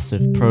making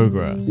massive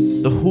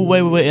progress. The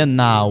hallway we were in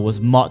now was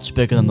much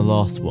bigger than the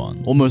last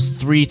one. Almost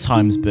 3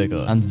 times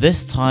bigger. And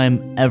this time,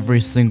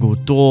 every single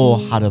door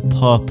had a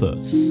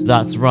purpose.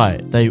 That's right,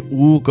 they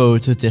all go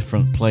to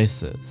different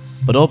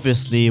places. But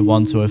obviously,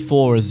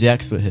 1204 is the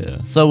expert here.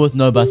 So with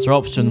no better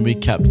option, we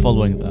kept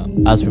following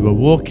them. As we were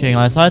walking,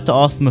 I decided to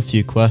ask them a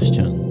few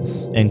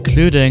questions,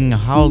 including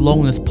how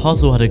long this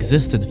puzzle had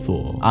existed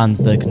for, and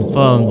they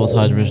confirmed what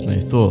I had originally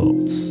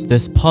thought.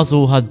 This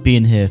puzzle had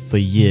been here for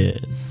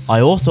years.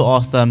 I also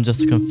asked them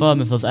just to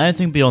confirm if there was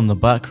anything beyond the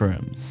back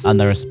rooms, and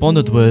they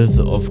responded with,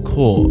 of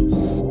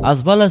course,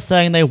 as well as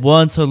saying they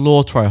weren't a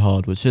lore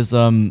tryhard, which is,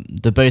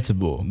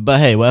 debatable. But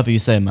hey, whatever you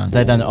say, man.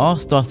 They then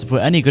asked us if we're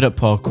any good at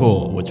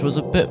parkour, which was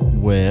a bit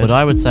weird, but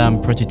I would say I'm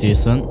pretty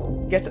decent.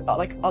 get to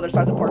like other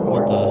sides of parkour.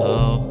 What the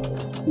hell?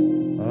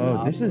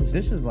 Oh, this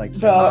is like.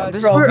 Bro,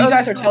 this bro, is where- you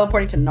guys are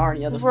teleporting to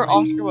Narnia. This is where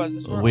Oscar was.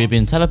 This is where We've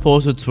been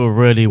teleported to a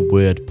really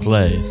weird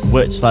place,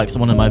 which, like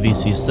someone in my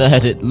VC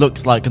said, it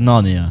looks like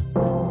Narnia.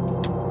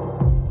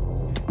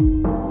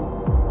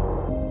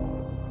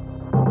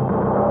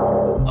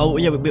 Oh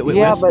yeah,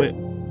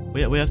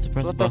 we have to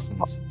press the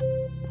buttons.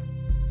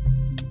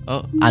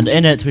 Oh, and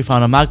in it we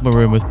found a magma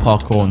room with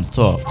parkour on the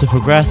top. To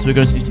progress, we're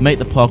going to need to make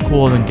the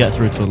parkour and get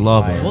through to the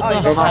lava. What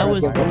the hell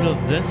is all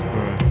of this,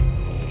 bro?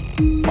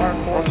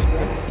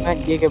 Parkour. at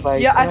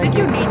gigabytes. Yeah, I think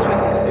you need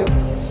Swiftness too for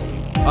this.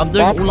 I'm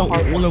doing That's the all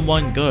hard in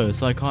one go,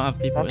 so I can't have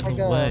people That's in like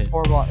the a way.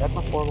 4 block. That's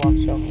a 4 block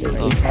shelf.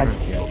 Oh, You touched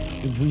true.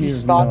 it. We You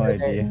have stopped no it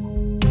there. idea.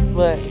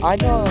 But I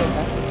know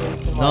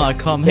application. No, I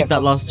can't make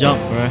that last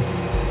jump, bro.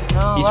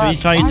 No, He's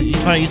trying to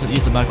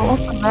use the magma. Off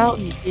the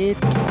mountain, kid.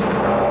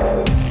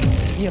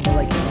 Yeah, but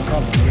like, here's the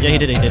problem. Yeah, he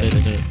did it.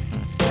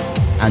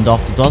 Nice. And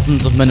after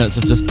dozens of minutes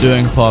of just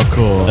doing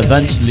parkour,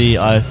 eventually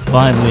I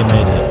finally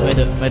made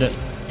it.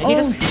 And he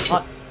just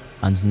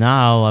And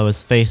now I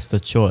was faced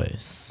with a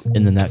choice.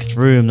 In the next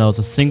room, there was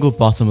a single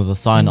button with a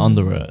sign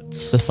under it.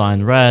 The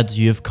sign read,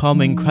 "You have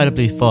come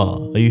incredibly far.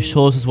 Are you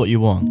sure this is what you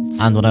want?"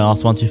 And when I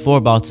asked 124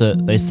 about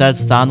it, they said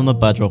stand on the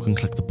bedrock and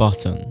click the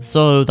button.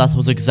 So that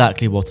was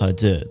exactly what I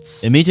did.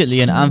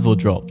 Immediately an anvil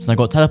dropped and I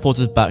got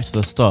teleported back to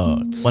the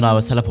start. When I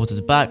was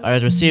teleported back, I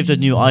had received a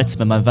new item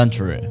in my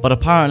inventory. But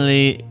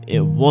apparently,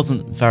 it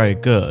wasn't very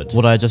good.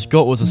 What I just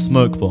got was a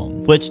smoke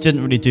bomb, which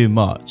didn't really do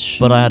much.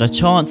 But I had a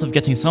chance of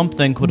getting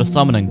something called a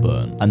summoning burn.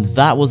 And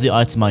that was the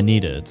item I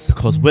needed,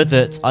 because with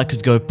it, I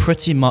could go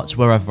pretty much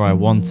wherever I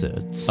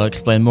wanted. I'll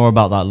explain more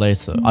about that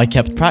later. I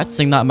kept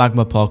practicing that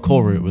magma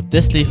parkour route with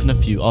this leaf and a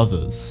few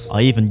others.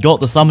 I even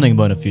got the summoning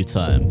bone a few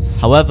times.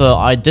 However,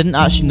 I didn't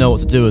actually know what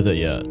to do with it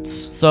yet.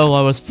 So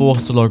I was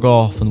forced to log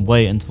off and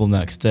wait until the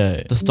next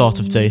day. The start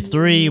of day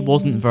 3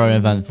 wasn't very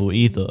eventful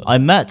either. I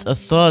met a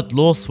third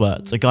law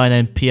sweat, a guy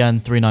named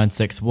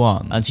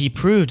PN3961, and he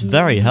proved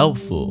very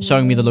helpful,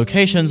 showing me the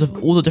locations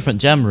of all the different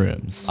gem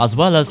rooms, as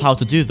well as how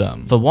to do them. them.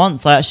 For once,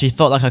 I actually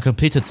felt like I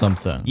completed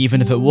something,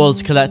 even if it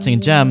was collecting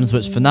gems,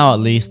 which for now at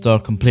least are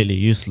completely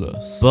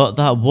useless. But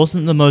that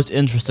wasn't the most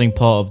interesting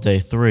part of day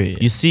 3.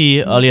 You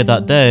see, earlier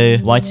that day,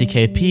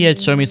 YTKP had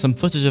shown me some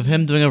footage of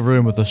him doing a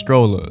room with the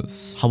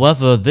strollers.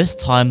 However, this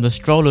time the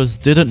strollers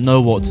didn't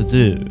know what to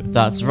do.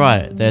 That's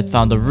right, they had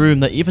found a room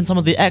that even some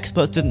of the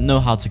experts didn't know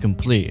how to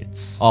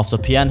complete. After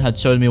PN had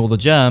shown me all the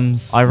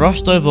gems, I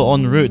rushed over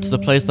en route to the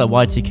place that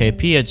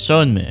YTKP had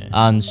shown me,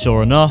 and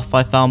sure enough,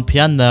 I found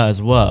PN there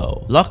as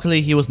well.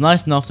 Luckily, he was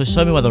nice enough to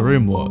show me where the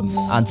room was,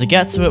 and to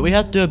get to it, we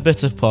had to do a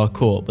bit of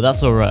parkour, but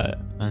that's alright.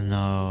 And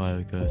now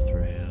I go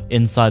through here.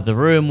 Inside the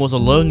room was a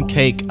lone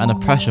cake and a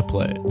pressure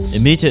plate.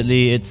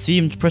 Immediately, it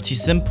seemed pretty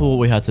simple what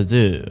we had to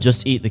do.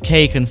 Just eat the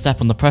cake and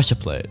step on the pressure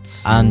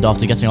plate. And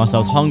after getting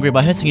ourselves hungry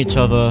by hitting each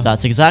other,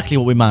 that's exactly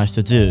what we managed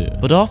to do.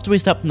 But after we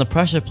stepped on the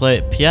pressure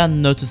plate, Pian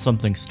noticed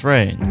something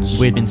strange.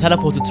 We had been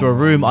teleported to a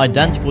room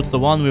identical to the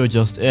one we were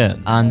just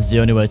in, and the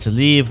only way to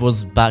leave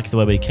was back the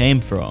way we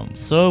came from.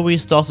 So we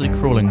started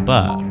crawling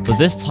back. But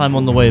this time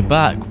on the way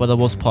back, where there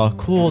was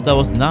parkour, there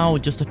was now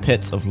just a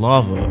pit of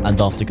lava. And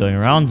after going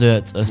around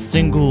it, a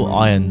single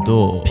iron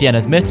door. Pian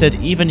admitted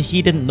even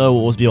he didn't know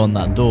what was beyond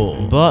that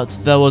door, but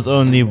there was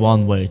only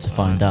one way to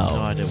find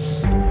out.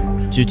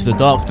 Due to the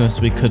darkness,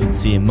 we couldn't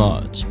see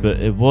much, but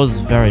it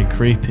was very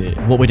creepy.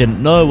 What we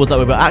didn't know was that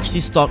we were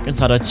actually stuck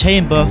inside a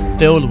chamber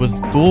filled with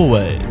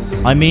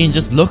doorways. I mean,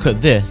 just look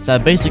at this, they're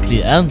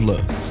basically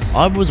endless.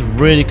 I was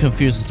really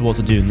confused as to what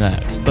to do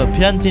next, but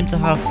Pian seemed to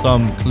have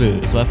some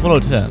clue, so I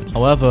followed him.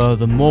 However,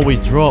 the more we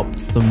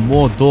dropped, the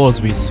more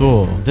doors we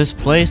saw. This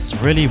place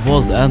really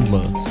was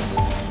endless.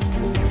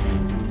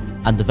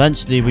 And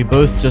eventually, we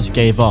both just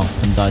gave up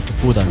and died to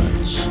full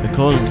damage,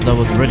 because there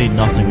was really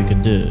nothing we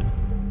could do.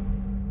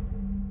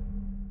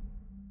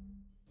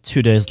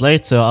 2 days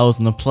later, I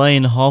was on a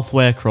plane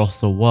halfway across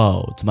the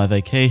world to my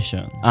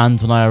vacation, and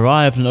when I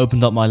arrived and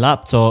opened up my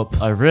laptop,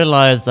 I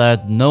realized I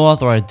had no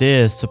other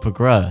ideas to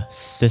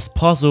progress. This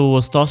puzzle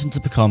was starting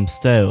to become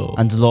stale,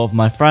 and a lot of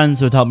my friends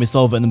who had helped me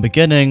solve it in the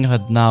beginning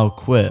had now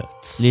quit,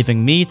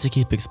 leaving me to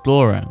keep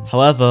exploring.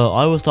 However,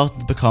 I was starting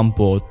to become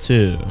bored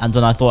too, and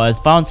when I thought I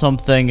had found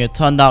something, it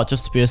turned out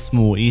just to be a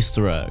small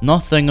Easter egg,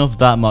 nothing of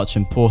that much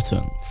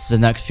importance. The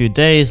next few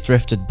days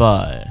drifted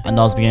by, and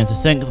I was beginning to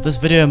think that this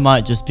video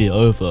might just be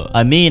over.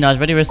 I mean, I'd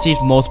already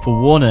received multiple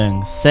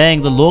warnings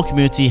saying the lore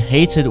community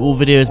hated all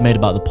videos made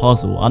about the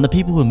puzzle and the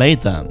people who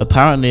made them.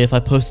 Apparently, if I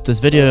posted this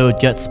video, it would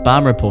get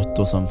spam reported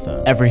or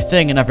something.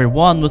 Everything and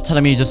everyone was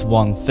telling me just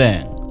one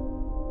thing: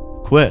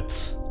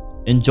 quit.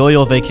 Enjoy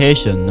your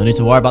vacation, no need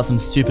to worry about some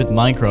stupid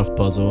Minecraft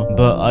puzzle.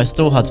 But I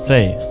still had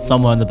faith.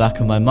 Somewhere in the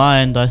back of my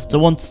mind, I still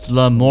wanted to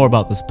learn more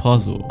about this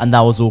puzzle. And that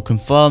was all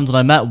confirmed when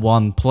I met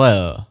one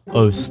player,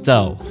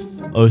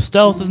 Stealth.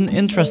 Stealth is an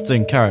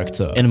interesting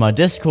character. In my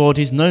Discord,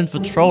 he's known for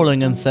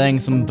trolling and saying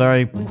some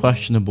very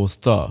questionable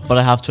stuff. But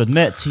I have to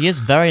admit, he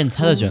is very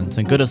intelligent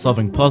and good at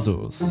solving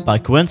puzzles. By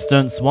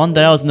coincidence, one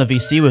day I was in a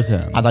VC with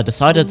him, and I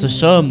decided to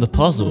show him the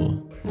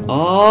puzzle.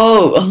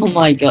 Oh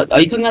my god. Are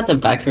you talking about the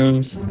back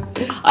rooms?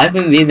 I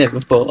haven't been there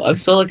before.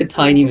 I've saw like a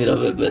tiny bit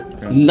of it,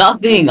 but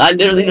nothing. I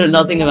literally know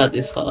nothing about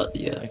this part.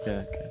 Yeah.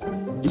 Okay.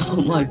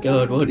 Oh my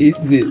god, what is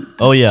this?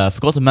 Oh yeah, I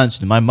forgot to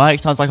mention, my mic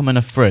sounds like I'm in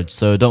a fridge,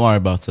 so don't worry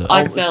about it.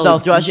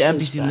 Stealth, you're actually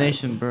NPC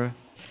Nation, bro.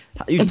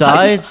 You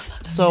died?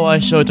 So I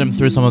showed him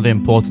through some of the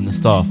important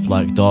stuff,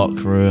 like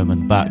dark room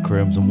and back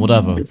rooms and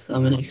whatever.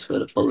 I'm an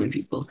expert at following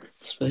people,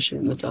 especially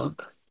in the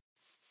dark.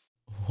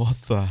 What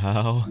the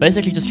hell?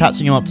 Basically just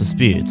catching him up to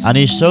speed, and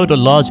he showed a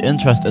large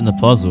interest in the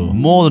puzzle,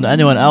 more than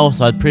anyone else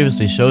I'd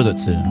previously showed it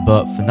to,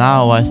 but for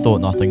now I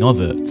thought nothing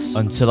of it,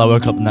 until I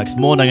woke up the next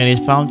morning and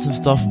he'd found some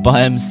stuff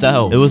by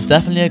himself. It was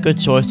definitely a good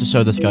choice to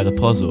show this guy the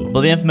puzzle,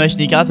 but the information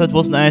he gathered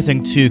wasn't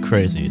anything too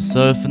crazy,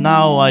 so for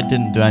now I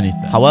didn't do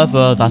anything.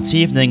 However, that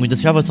evening we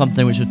discovered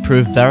something which would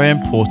prove very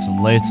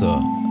important later.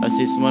 I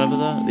see someone over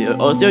there.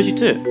 Oh, it's the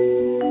OG2.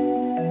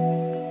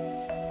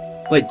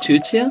 Wait,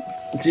 Toot's here?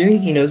 Do you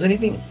think he knows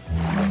anything?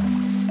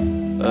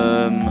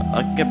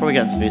 I can probably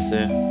get into VC.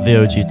 The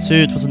OG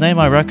Toot was a name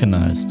I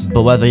recognized,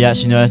 but whether he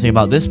actually knew anything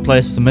about this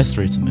place was a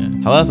mystery to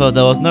me. However,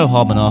 there was no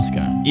harm in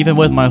asking, even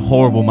with my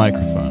horrible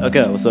microphone.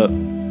 Okay, what's up?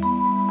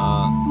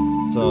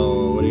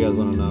 So what do you guys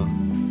want to know?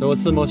 So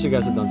what's the most you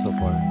guys have done so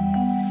far?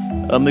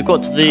 We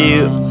got to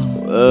the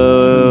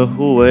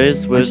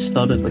hallways with... I just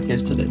started like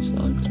yesterday, so...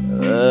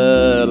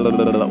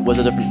 with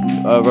the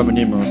different Roman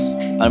numerals,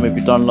 and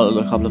we've done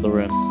a couple of the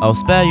rooms. I'll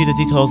spare you the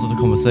details of the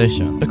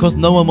conversation, because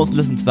no one wants to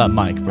listen to that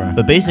mic, bruh.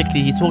 But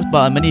basically, he talked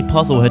about a mini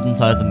puzzle hidden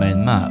inside the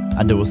main map,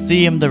 and it was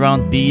themed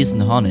around bees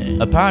and honey.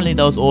 Apparently,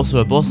 there was also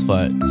a boss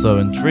fight, so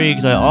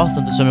intrigued, I asked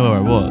him to show me where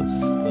it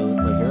was.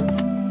 Right here?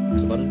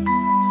 There's a button.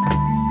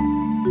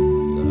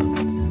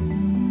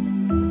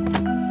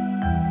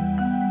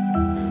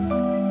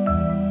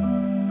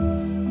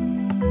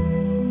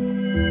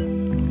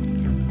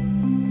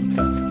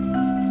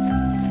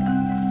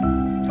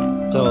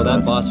 So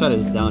that boss fight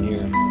is down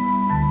here.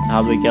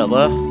 How do we get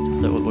there?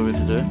 Is that what we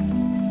have to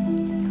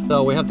do?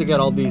 So we have to get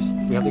all these.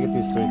 We have to get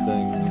these 3 things.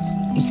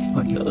 Oh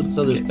my god.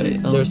 So there's 3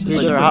 Wait,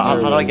 different sorry, how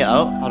do I get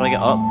areas. up? How do I get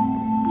up?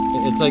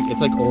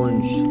 It's like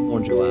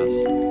orange glass.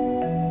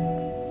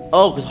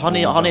 Oh, because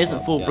honey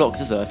isn't full Yeah. blocks,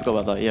 is it? I forgot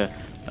about that. Yeah.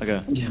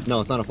 Okay. No,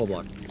 it's not a full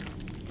block.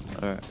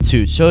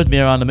 Toot showed me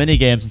around the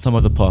mini-games and some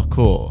of the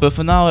parkour, but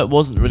for now it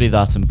wasn't really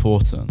that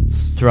important.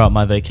 Throughout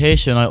my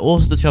vacation I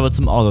also discovered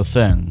some other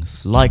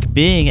things, like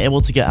being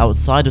able to get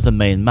outside of the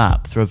main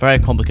map through a very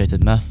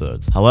complicated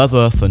method.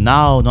 However, for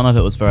now none of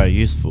it was very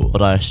useful,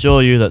 but I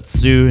assure you that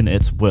soon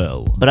it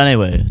will. But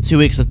anyway, 2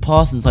 weeks had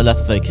passed since I left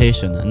for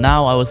vacation, and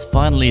now I was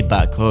finally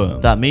back home.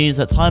 That means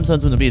that time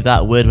zones wouldn't be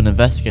that weird when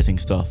investigating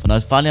stuff, and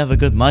I'd finally have a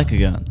good mic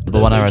again.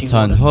 But when I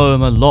returned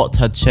home, a lot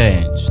had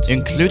changed,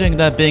 including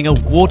there being a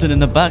warden in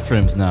the back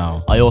rooms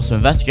now. I also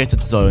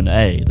investigated Zone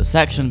A, the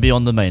section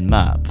beyond the main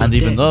map, and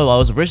even though I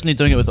was originally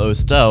doing it with O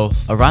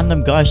Stealth, a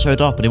random guy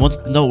showed up and he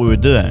wanted to know what we were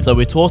doing, so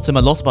we taught him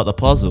a lot about the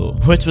puzzle,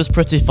 which was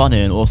pretty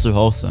funny and also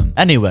wholesome.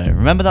 Anyway,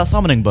 remember that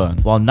summoning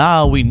bone? Well,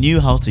 now we knew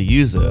how to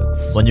use it.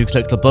 When you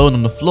click the bone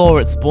on the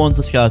floor, it spawns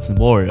a skeleton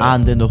warrior,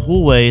 and in the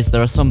hallways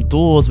there are some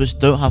doors which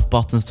don't have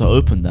buttons to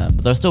open them,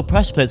 but there are still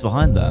pressure plates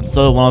behind them.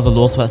 So one of the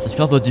lore sweats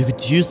discovered you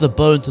could use the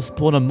bone to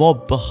spawn a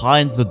mob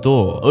behind the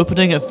door,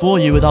 opening it for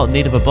you without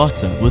need of a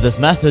button. With this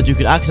method, you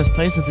could access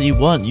places that you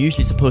weren't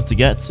usually supposed to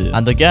get to.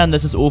 And again,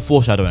 this is all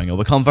foreshadowing. It'll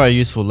become very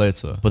useful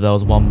later. But there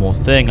was one more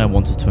thing I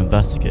wanted to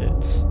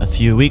investigate. A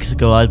few weeks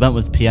ago, I went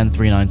with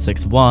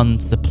PN3961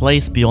 to the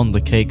place beyond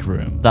the cake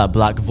room. That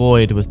black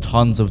void with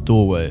tons of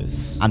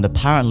doorways. And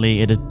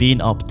apparently, it had been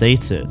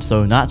updated.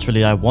 So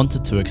naturally, I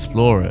wanted to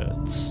explore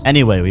it.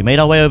 Anyway, we made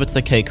our way over to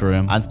the cake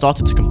room and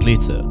started to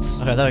complete it.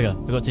 Okay, there we go.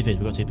 We got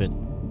TP'd.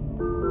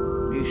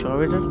 Are you sure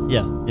we did?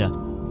 Yeah.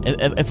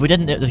 If we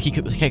didn't, the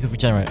cake would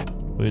regenerate.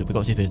 We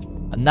got TP'd.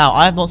 And now,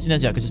 I have not seen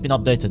this yet because it's been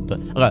updated, but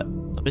okay,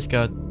 don't be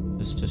scared.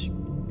 Just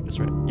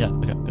right. Yeah,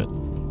 okay, good.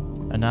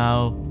 And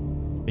now,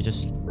 we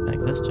just make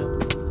this jump.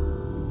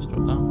 Just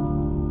drop down.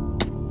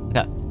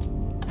 Okay.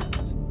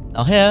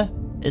 Now here,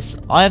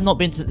 I have not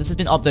been to, this has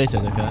been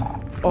updated, okay?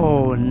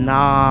 Oh,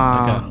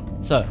 nah. Okay,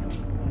 so.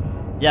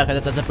 Yeah, okay,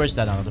 there's a bridge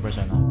there now,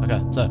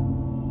 Okay, so.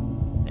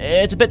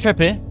 It's a bit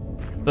trippy,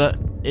 but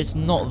it's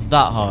not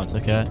that hard,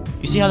 okay?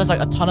 You see how there's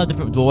like a ton of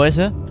different doorways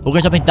here? We're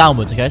going jumping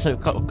downwards, okay? So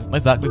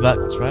move back,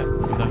 that's right.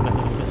 Move back.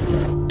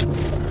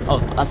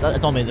 Oh, that's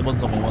on me, it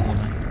wasn't on me.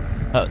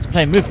 So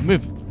plane,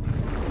 move.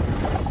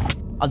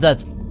 I'm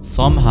dead.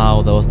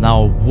 Somehow there was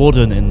now a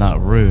warden in that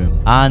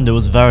room, and it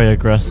was very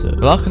aggressive.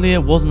 Luckily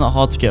it wasn't that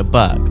hard to get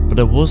back, but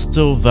it was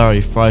still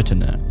very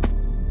frightening.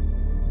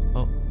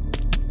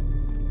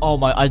 Oh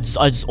my, I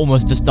just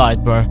almost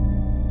died, bro.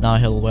 Now I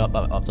heal all the way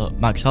up to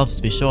max health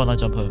to be sure, and I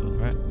jump over,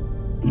 right?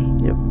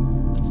 Yep.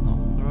 Let's not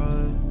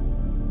throw.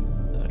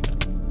 There we go.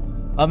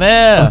 I'm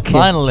here! Okay.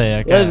 Finally,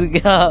 okay.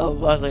 Let's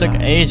go. It took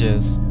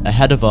ages.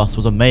 Ahead of us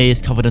was a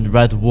maze covered in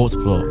red wart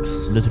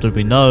blocks. Little did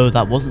we know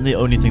that wasn't the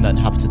only thing that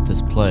inhabited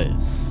this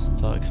place.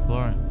 Start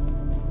exploring.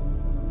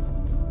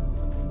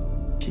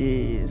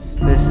 Jeez,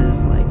 this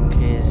is like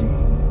crazy.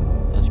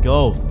 Let's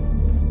go.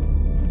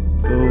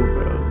 Go,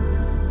 bro.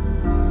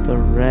 The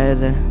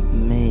red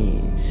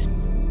maze.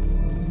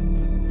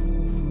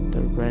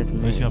 The red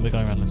maze. We're just gonna be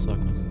going around in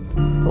circles.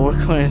 Oh,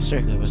 we're going in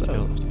circles. Yeah, we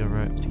have to go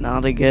right.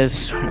 Not a good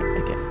start.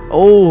 Okay.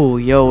 Oh,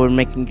 yo, we're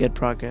making good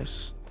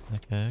progress.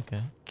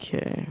 Okay.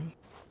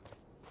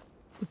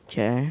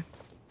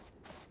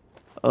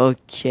 What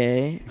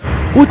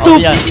the?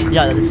 Yeah,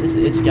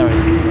 it's scary.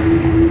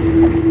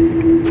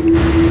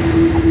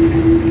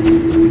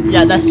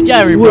 Yeah, that's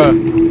scary, bro.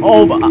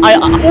 Oh, but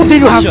oh, they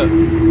do have.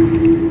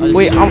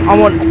 Wait,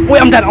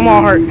 I'm dead. I'm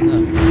all hurt. No.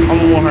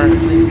 I'm all hurt.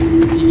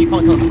 You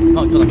can't kill them. You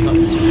have to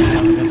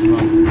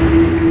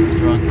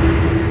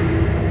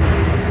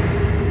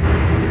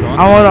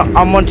run.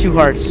 I'm on 2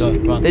 hearts.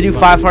 Run, they do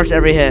 5 hearts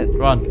every hit.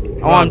 Run.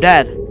 Oh, I'm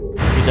dead.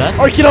 You dead?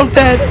 Arcn, I'm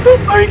dead.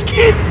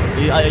 Arcn.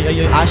 Are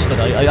you actually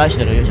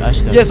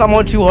dead? Yes, I'm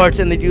on 2 hearts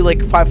and they do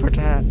like 5 hearts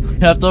a hat. You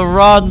have to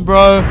run,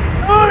 bro.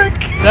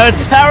 Arcn. They're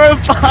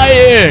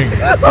terrifying.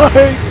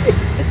 Arcn.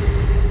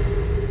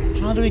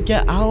 How do we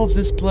get out of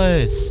this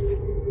place?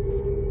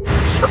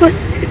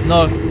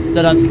 No,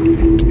 dead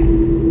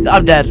end.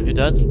 I'm dead. You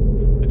dead?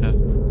 Okay.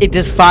 It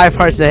does 5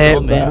 hearts a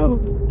hit, bro.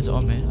 Is it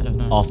on me? I don't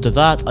know. After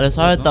that, I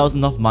decided that was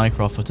enough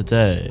Minecraft for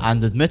today.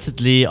 And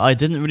admittedly, I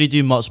didn't really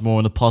do much more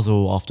on the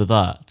puzzle after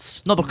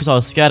that. Not because I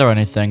was scared or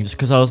anything, just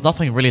because there was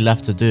nothing really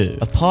left to do.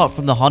 Apart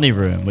from the honey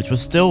room, which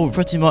was still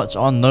pretty much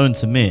unknown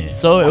to me.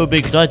 So it would be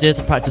a good idea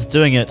to practice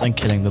doing it and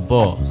killing the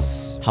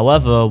boss.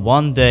 However,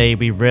 one day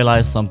we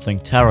realized something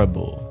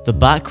terrible. The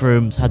back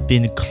rooms had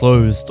been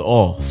closed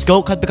off.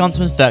 Skulk had begun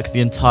to infect the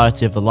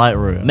entirety of the light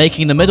room,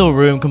 making the middle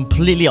room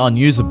completely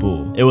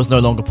unusable. It was no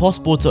longer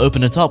possible to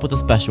open it up with a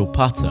special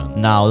pattern.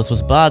 Now, this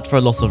was bad for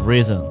a lot of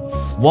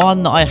reasons.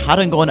 1, I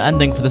hadn't got an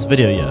ending for this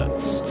video yet.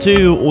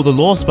 2, all the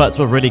lore sweats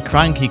were really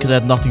cranky because they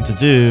had nothing to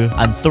do.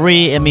 And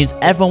 3, it means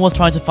everyone was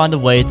trying to find a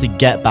way to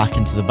get back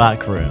into the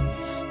back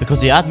rooms.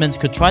 Because the admins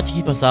could try to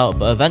keep us out,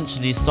 but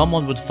eventually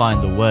someone would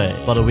find a way.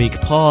 But a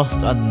week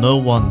passed and no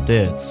one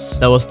did.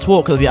 There was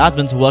talk that the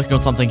admins working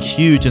on something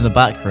huge in the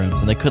back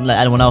rooms and they couldn't let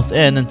anyone else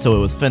in until it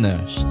was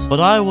finished. But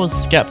I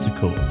was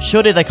skeptical.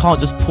 Surely they can't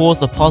just pause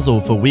the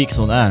puzzle for weeks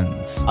on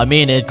end. I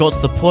mean, it got to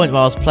the point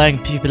where I was playing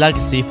PvP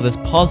Legacy for this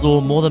puzzle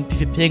more than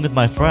PvPing with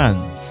my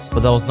friends.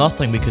 But there was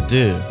nothing we could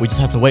do. We just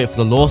had to wait for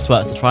the law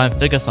sweats to try and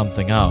figure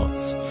something out.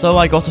 So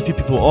I got a few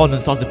people on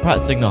and started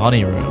practicing the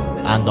honey room.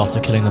 And after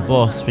killing the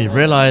boss, we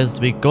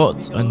realized we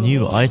got a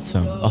new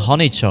item, a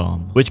honey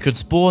charm, which could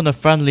spawn a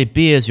friendly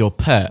bee as your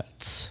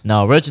pet.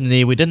 Now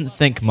originally we didn't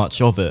think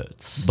much of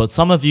it, but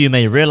some of you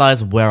may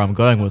realize where I'm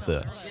going with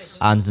this.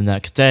 And the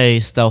next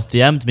day, Stealth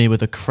DM'd me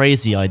with a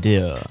crazy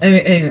idea.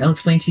 Anyway, I'll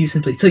explain to you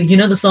simply. So you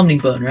know the summoning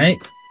button, right?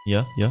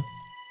 Yeah.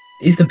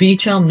 Is the bee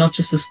charm not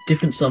just a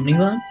different summoning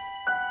button?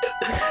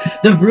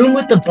 The room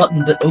with the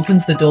button that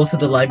opens the door to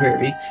the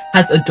library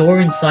has a door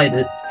inside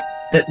it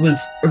that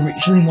was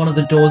originally one of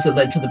the doors that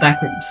led to the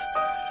back rooms.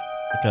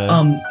 Okay.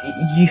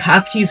 You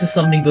have to use the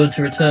summoning button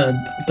to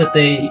return, but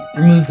they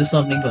removed the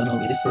summoning button,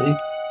 obviously.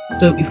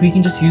 So if we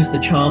can just use the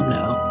charm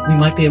now, we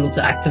might be able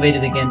to activate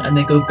it again and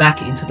then go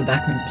back into the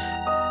back rooms.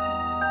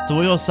 So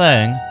what you're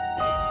saying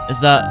is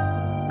that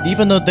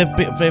even though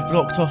they've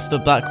blocked off the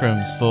back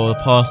rooms for the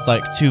past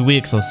like 2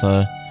 weeks or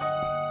so,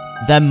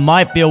 there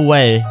might be a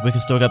way we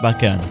can still get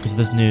back in because of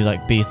this new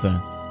like bee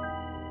thing.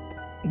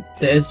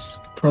 There's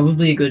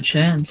probably a good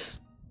chance.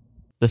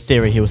 The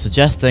theory he was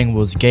suggesting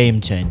was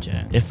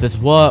game-changing. If this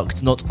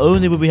worked, not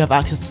only would we have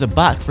access to the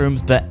back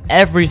rooms, but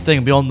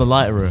everything beyond the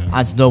light room.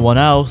 And no one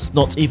else,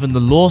 not even the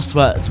law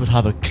sweats, would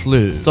have a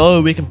clue.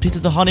 So we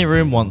completed the honey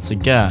room once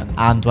again.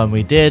 And when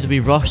we did, we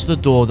rushed to the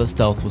door that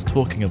Stealth was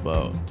talking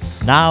about.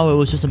 Now it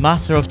was just a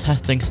matter of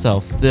testing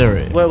Stealth's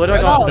theory. Wait, what do I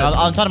go?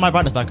 I'm turning my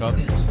brightness back up.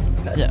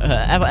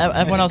 Yeah,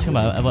 everyone else come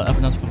out.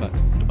 Everyone else come back.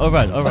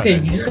 Alright. Okay,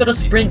 you just gotta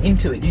sprint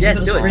into it. Yes,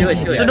 do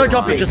it. So no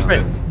jumping, just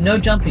sprint. No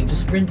jumping,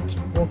 just sprint,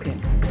 walking.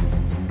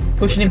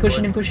 Pushing in.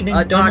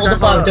 Don't hold the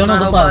flower, don't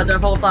hold the flower.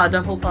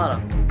 Don't hold flower.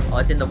 Oh,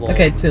 it's in the wall.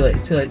 Okay, too late,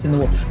 it's in the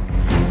wall.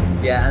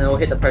 Yeah, and it will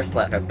hit the pressure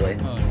plate, hopefully.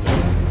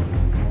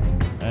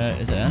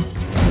 Is it in?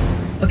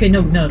 Okay,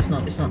 no, it's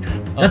not.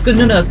 That's good,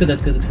 no, that's good,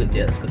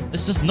 yeah, that's good.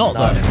 It's just not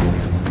though.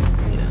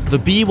 Yeah. The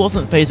bee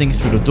wasn't phasing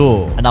through the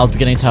door, and I was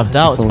beginning to have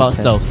doubts about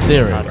Stealth's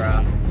theory.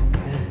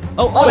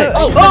 Go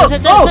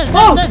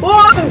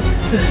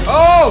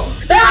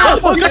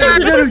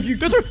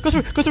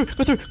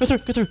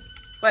through.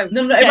 Wait,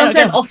 no, everyone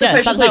stand off the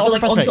pressure plate, but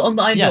like on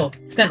the iron door.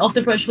 Stand off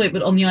the pressure plate,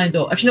 but on the iron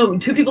door. Actually, no,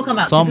 2 people come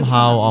out.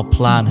 Somehow our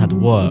plan had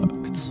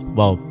worked.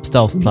 Well,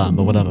 Stealth's plan,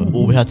 but whatever.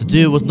 All we had to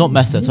do was not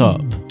mess it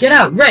up. Get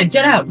out, Red,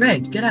 get out.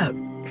 Red!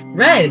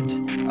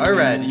 Oh,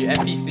 Red, you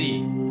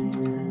NPC.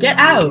 Get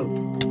out!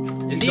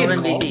 He's not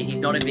in VC, he's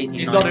not in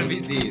VC.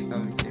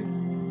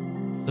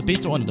 The bee's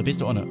still on it, Do we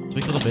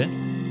kill the bee?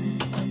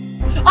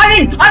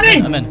 I'm in!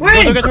 We're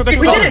in!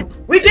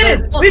 We did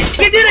it!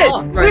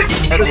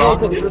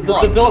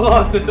 The door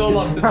locked.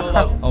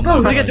 Oh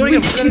bro, my God. we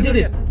did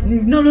it!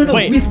 No.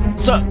 Wait,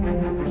 so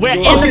we're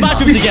in the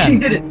back rooms again! We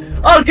did it!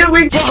 Oh, good,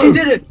 we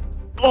did it!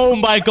 Oh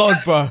my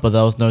God, bro! But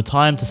there was no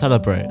time to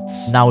celebrate.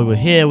 Now we were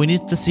here, we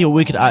needed to see what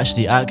we could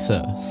actually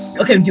access.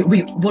 Okay,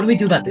 what do we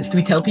do about this? Do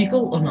we tell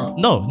people or not?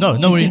 No,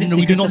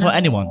 we do not tell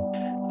anyone.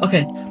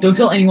 Okay, don't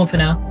tell anyone for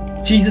now.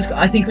 Jesus,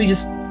 I think we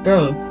just...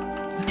 Bro.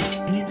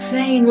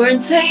 We're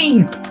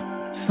insane!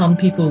 Some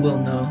people will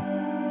know.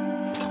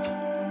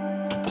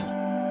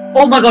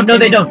 Oh my God, no,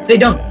 they don't.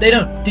 Did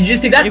you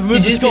see that? It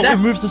removes the skulk, it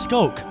removes the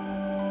skulk.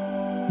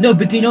 No,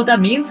 but do you know what that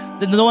means?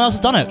 No one else has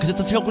done it, because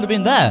the skulk would have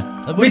been there.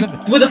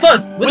 We're the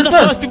first! We're the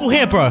first people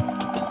here, bro!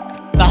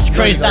 That's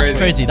crazy,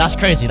 that's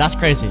crazy.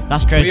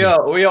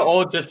 We are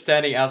all just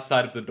standing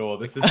outside of the door.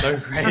 This is so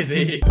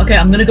crazy. Okay,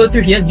 I'm gonna go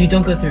through here. You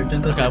don't go through.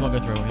 Okay, I won't go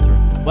through.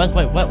 Where is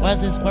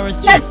this?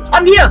 Yes,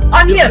 I'm here!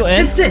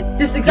 This is it!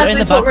 This is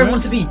exactly where I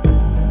want to be.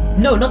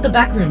 No, not the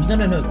back rooms. No.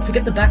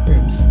 Forget the back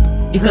rooms.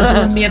 It doesn't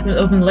let me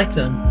open the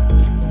lectern.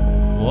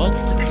 What?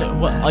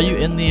 Are you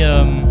in the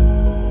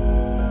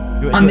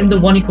I'm in the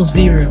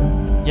 1=V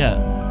room. Yeah.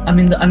 I'm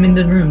in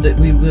the room that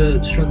we were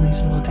struggling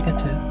so hard to get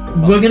to.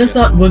 We're gonna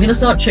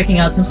start checking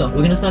out some stuff.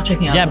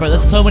 Yeah, bro,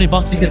 there's so many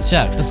buttons we can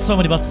check. Bro.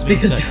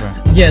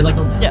 Yeah, like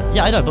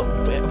Yeah, I know, but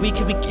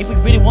if we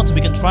really want to,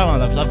 we can try one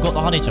of them because I've got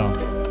the honey charm.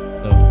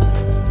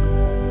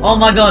 Oh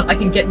my God, I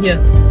can get here.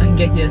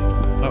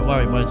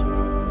 Where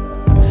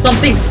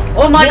Something.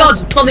 Oh my God,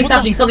 something's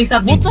happening.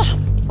 What the?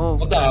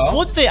 What the hell?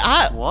 What the?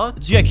 What?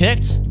 Did you get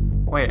kicked?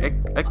 Wait,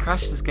 it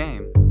crashed this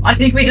game. I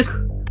think we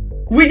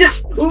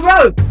just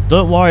wrote.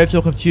 Don't worry if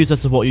you're confused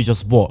as to what you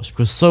just watched,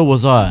 because so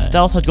was I.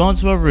 Stealth had gone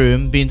to a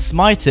room, been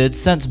smited,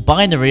 sent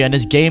binary, and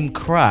his game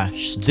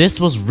crashed. This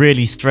was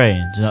really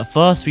strange, and at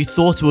first we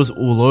thought it was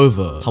all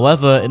over.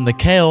 However, in the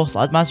chaos,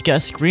 I'd managed to get a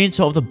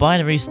screenshot of the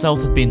binary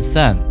Stealth had been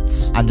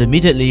sent, and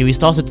immediately we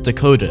started to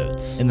decode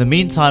it. In the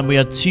meantime, we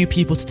had 2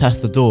 people to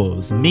test the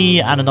doors, me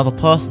and another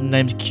person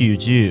named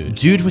Jude.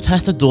 Jude would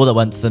test a door that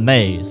went to the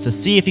maze, to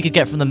see if he could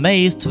get from the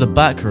maze to the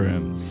back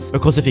rooms.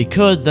 Because if he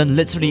could, then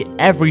literally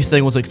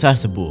everything was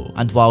accessible,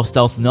 and while While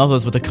Stealth and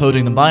others were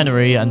decoding the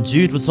binary and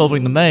Jude was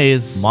solving the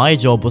maze, my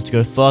job was to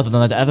go further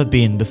than I'd ever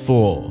been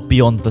before,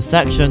 beyond the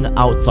section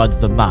outside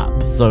the map,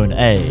 Zone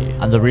A.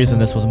 And the reason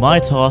this was my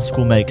task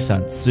will make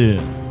sense soon.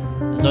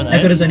 Zone A?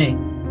 I go to Zone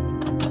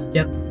A.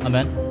 Yep. I'm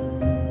in.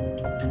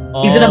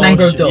 Is it a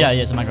mangrove door? Yeah,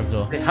 it's a mangrove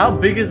door. Wait, how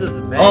big is this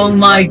van? Oh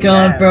my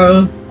god,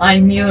 bro.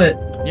 I knew it.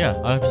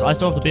 Yeah, I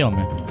still have the B on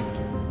me.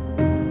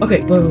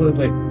 Okay,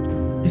 wait.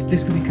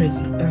 This could be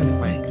crazy.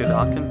 Wait, could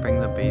Arcn bring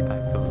the B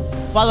back to us?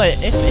 By the way,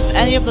 if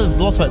any of the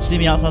law spots see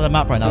me outside the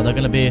map right now, they're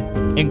gonna be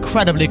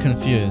incredibly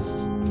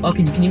confused. Oh,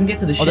 can you even get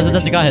to the ship? Oh,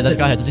 there's a guy here,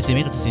 Does he see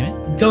me?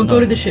 Don't go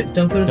to the ship,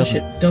 don't go to the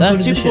ship.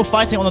 There's two people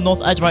fighting on the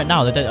north edge right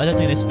now. I don't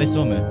think they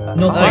saw me.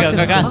 North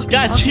edge.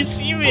 Guys, you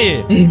see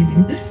me?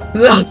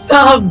 What's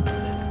up?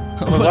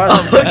 What's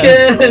up,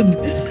 guys?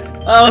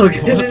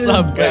 What's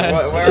up, guys?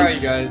 Wait, where are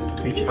you guys?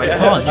 You can't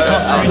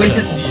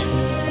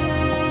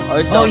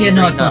Oh yeah,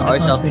 no, I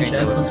can't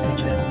screenshot.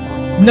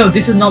 No,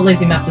 this is not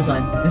lazy map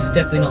design. This is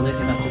definitely not lazy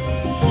map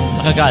design.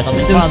 Okay, guys, I'm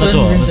in front of the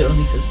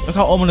door. Look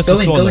how ominous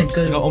this door looks.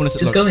 Look how ominous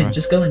it looks.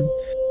 Just go in.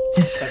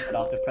 Press it,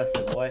 Arcn, press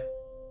it, boy.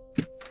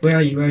 Where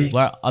are you?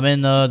 I'm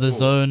in the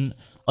zone.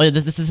 Oh yeah,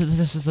 this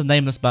is the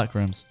nameless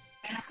backrooms.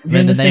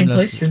 You're in the same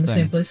place. You're in the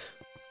same place.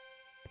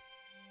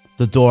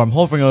 The door I'm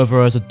hovering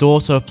over is a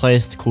door to a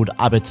place called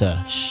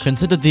Abitesh,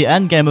 considered the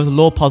endgame of the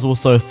lore puzzle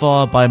so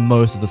far by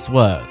most of the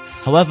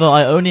sweats. However,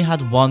 I only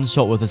had one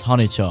shot with this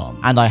honey charm,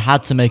 and I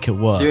had to make it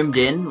work. Zoomed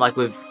in, like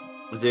with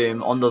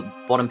zoom on the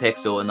bottom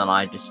pixel, and then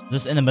I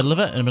just in the middle of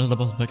it, in the middle of the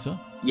bottom pixel.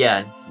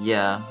 Yeah,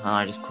 and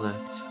I just clicked.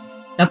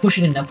 Now push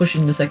it in. Now push it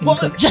in the second.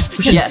 What? Yes,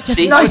 push it. yes.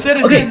 Nice.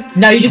 Okay.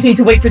 Now you just need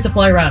to wait for it to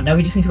fly around. Now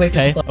we just need to wait for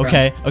it to fly around.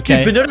 Okay.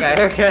 Okay.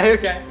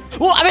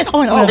 Oh, I'm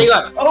in. There you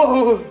go.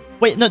 Oh.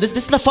 Wait, no, this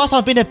is the first time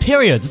I've been here,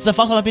 period.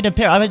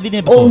 I haven't been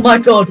here before. Oh my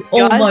god.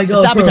 Oh my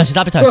god. It's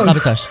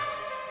Abitesh.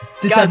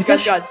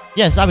 Guys.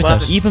 Yes,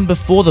 Abitesh. Even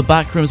before the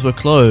backrooms were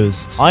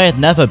closed, I had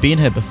never been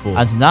here before.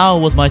 And now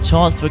was my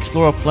chance to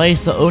explore a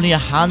place that only a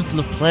handful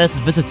of players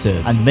had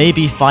visited, and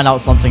maybe find out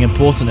something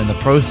important in the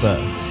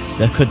process.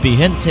 There could be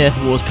hints here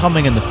for what was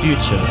coming in the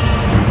future.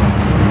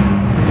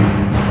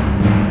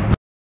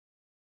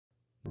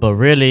 But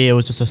really, it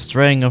was just a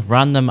string of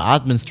random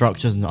admin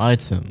structures and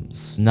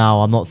items.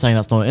 Now, I'm not saying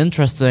that's not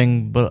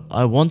interesting, but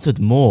I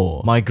wanted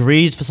more. My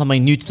greed for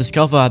something new to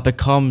discover had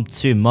become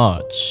too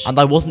much. And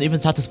I wasn't even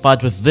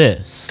satisfied with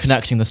this.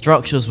 Connecting the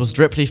structures was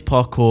drip leaf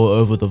parkour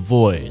over the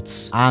void.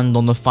 And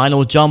on the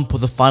final jump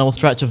of the final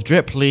stretch of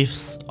drip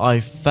leafs, I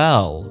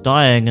fell,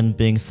 dying and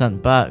being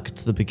sent back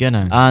to the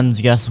beginning. And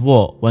guess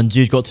what? When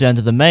Jude got to the end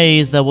of the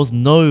maze, there was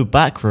no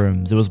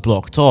backrooms. It was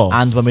blocked off.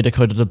 And when we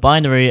decoded the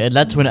binary, it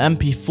led to an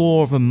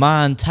MP4 of a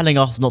man telling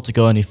us not to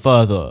go any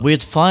further. We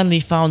had finally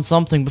found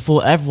something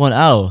before everyone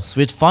else.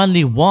 We had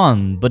finally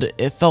won, but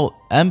it felt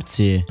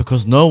empty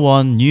because no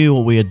one knew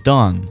what we had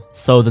done.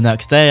 So the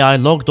next day I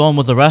logged on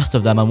with the rest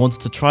of them and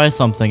wanted to try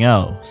something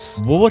else.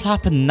 What would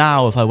happen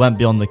now if I went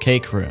beyond the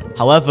cake room?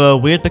 However,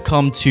 we had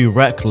become too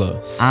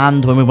reckless,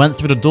 and when we went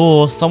through the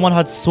door, someone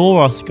had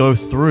saw us go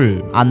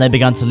through, and they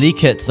began to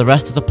leak it to the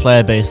rest of the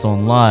player base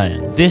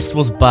online. This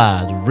was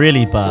bad,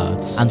 really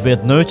bad, and we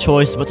had no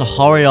choice but to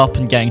hurry up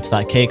and get into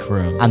that cake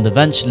room. And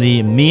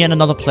eventually, me and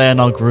another player in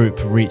our group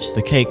reached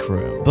the cake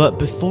room. But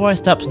before I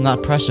stepped on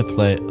that pressure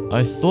plate,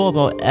 I thought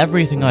about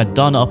everything I'd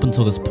done up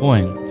until this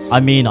point.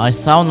 I mean, I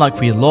sound like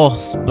we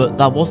lost, but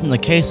that wasn't the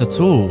case at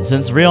all.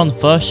 Since Rion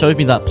first showed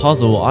me that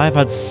puzzle, I've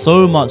had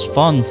so much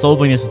fun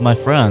solving this with my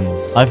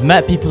friends. I've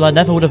met people I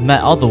never would have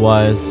met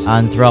otherwise,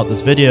 and throughout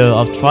this video,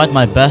 I've tried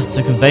my best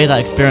to convey that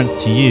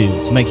experience to you,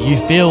 to make you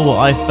feel what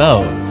I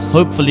felt.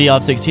 Hopefully,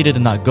 I've succeeded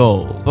in that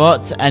goal.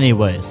 But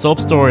anyway, sob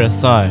story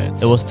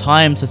aside, it was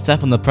time to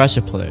step on the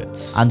pressure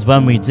plate. And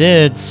when we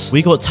did,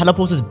 we got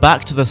teleported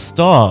back to the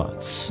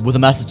start, with a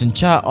message in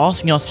chat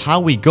asking us how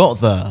we got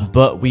there.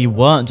 But we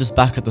weren't just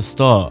back at the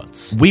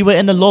start. We were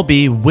in the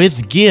lobby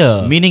with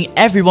gear, meaning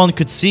everyone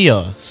could see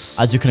us.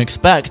 As you can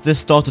expect, this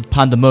started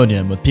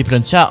pandemonium, with people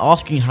in chat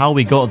asking how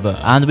we got there.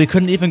 And we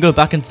couldn't even go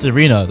back into the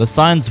arena, the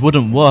signs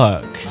wouldn't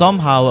work.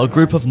 Somehow, a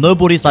group of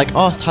nobodies like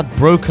us had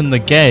broken the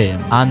game.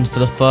 And for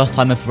the first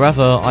time in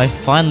forever, I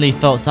finally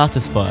felt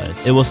satisfied.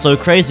 It was so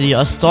crazy,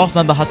 a staff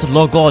member had to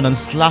log on and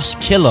slash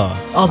kill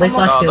us. Oh, they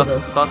slash killed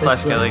us. That's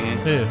slash killing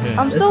you.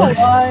 I'm still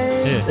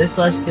alive. They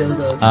slash killed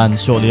us. And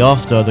shortly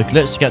after, the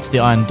glitch to get to the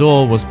iron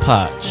door was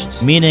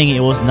patched, meaning it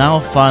was now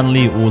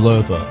finally all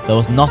over. There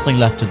was nothing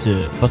left to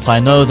do. But I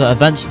know that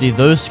eventually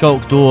those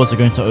skulk doors are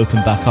going to open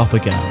back up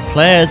again.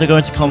 Players are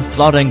going to come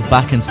flooding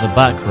back into the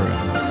back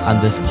rooms,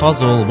 and this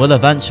puzzle will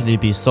eventually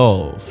be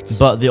solved.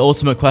 But the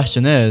ultimate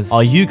question is,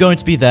 are you going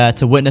to be there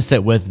to witness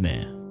it with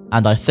me?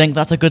 And I think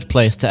that's a good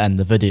place to end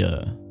the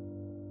video.